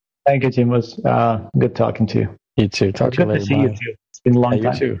 man. Thank you, Jim. It was good talking to you. You too. Talk to you later. Good to see you too. It's been a long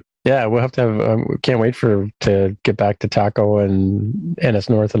time. You too. Yeah, we'll have to have. Can't wait to get back to Taco and NS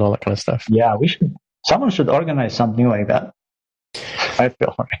North and all that kind of stuff. Yeah, we should. Someone should organize something like that. I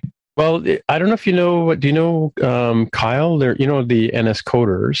feel right. Well, I don't know if you know. Do you know Kyle? They're the NS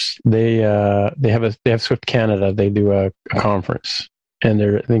coders. They have Swift Canada. They do a conference, and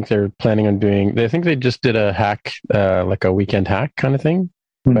I think they're planning on doing. I think they just did a hack, like a weekend hack kind of thing.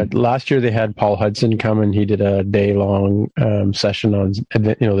 But last year they had Paul Hudson come, and he did a day-long session on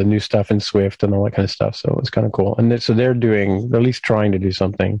the new stuff in Swift and all that kind of stuff. So it was kind of cool. And so they're at least trying to do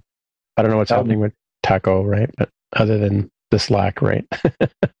something. I don't know what's happening with Taco, right? But other than the Slack, right?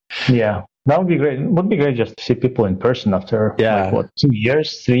 Yeah, that would be great. It would be great just to see people in person after 2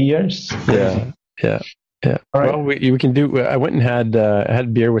 years, 3 years. Yeah. All right. Well, we can do. I went and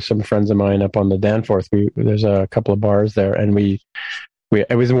had beer with some friends of mine up on the Danforth. There's a couple of bars there, and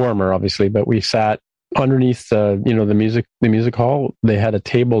it was warmer, obviously, but we sat underneath the music hall. They had a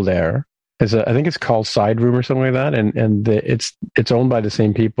table there. I think it's called Side Room or something like that, and it's owned by the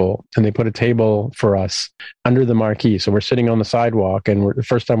same people. And they put a table for us under the marquee, so we're sitting on the sidewalk, and the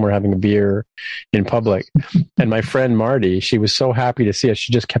first time we're having a beer in public. And my friend Marty, she was so happy to see us.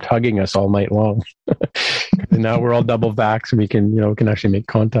 She just kept hugging us all night long. And now we're all double vaxxed, and we can actually make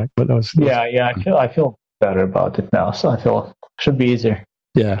contact. But that was I feel better about it now, so I feel it should be easier.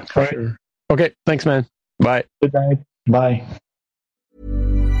 Yeah, for sure. Okay, thanks, man. Bye. Good night. Bye.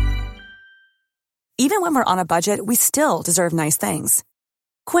 Even when we're on a budget, we still deserve nice things.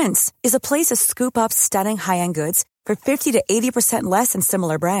 Quince is a place to scoop up stunning high-end goods for 50 to 80% less than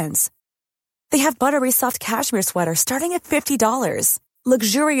similar brands. They have buttery soft cashmere sweaters starting at $50,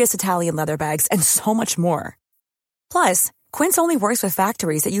 luxurious Italian leather bags, and so much more. Plus, Quince only works with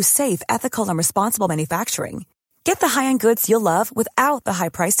factories that use safe, ethical, and responsible manufacturing. Get the high-end goods you'll love without the high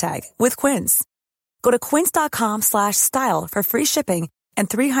price tag with Quince. Go to quince.com/style for free shipping and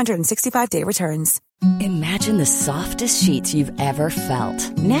 365-day returns. Imagine the softest sheets you've ever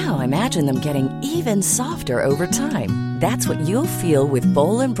felt. Now imagine them getting even softer over time. That's what you'll feel with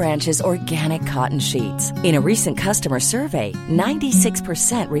Boll & Branch's organic cotton sheets. In a recent customer survey,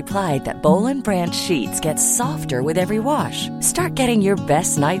 96% replied that Boll & Branch sheets get softer with every wash. Start getting your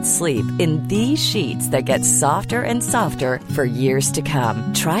best night's sleep in these sheets that get softer and softer for years to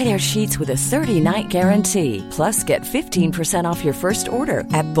come. Try their sheets with a 30-night guarantee. Plus, get 15% off your first order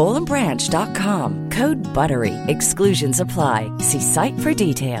at bollandbranch.com. Code BUTTERY. Exclusions apply. See site for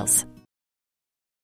details.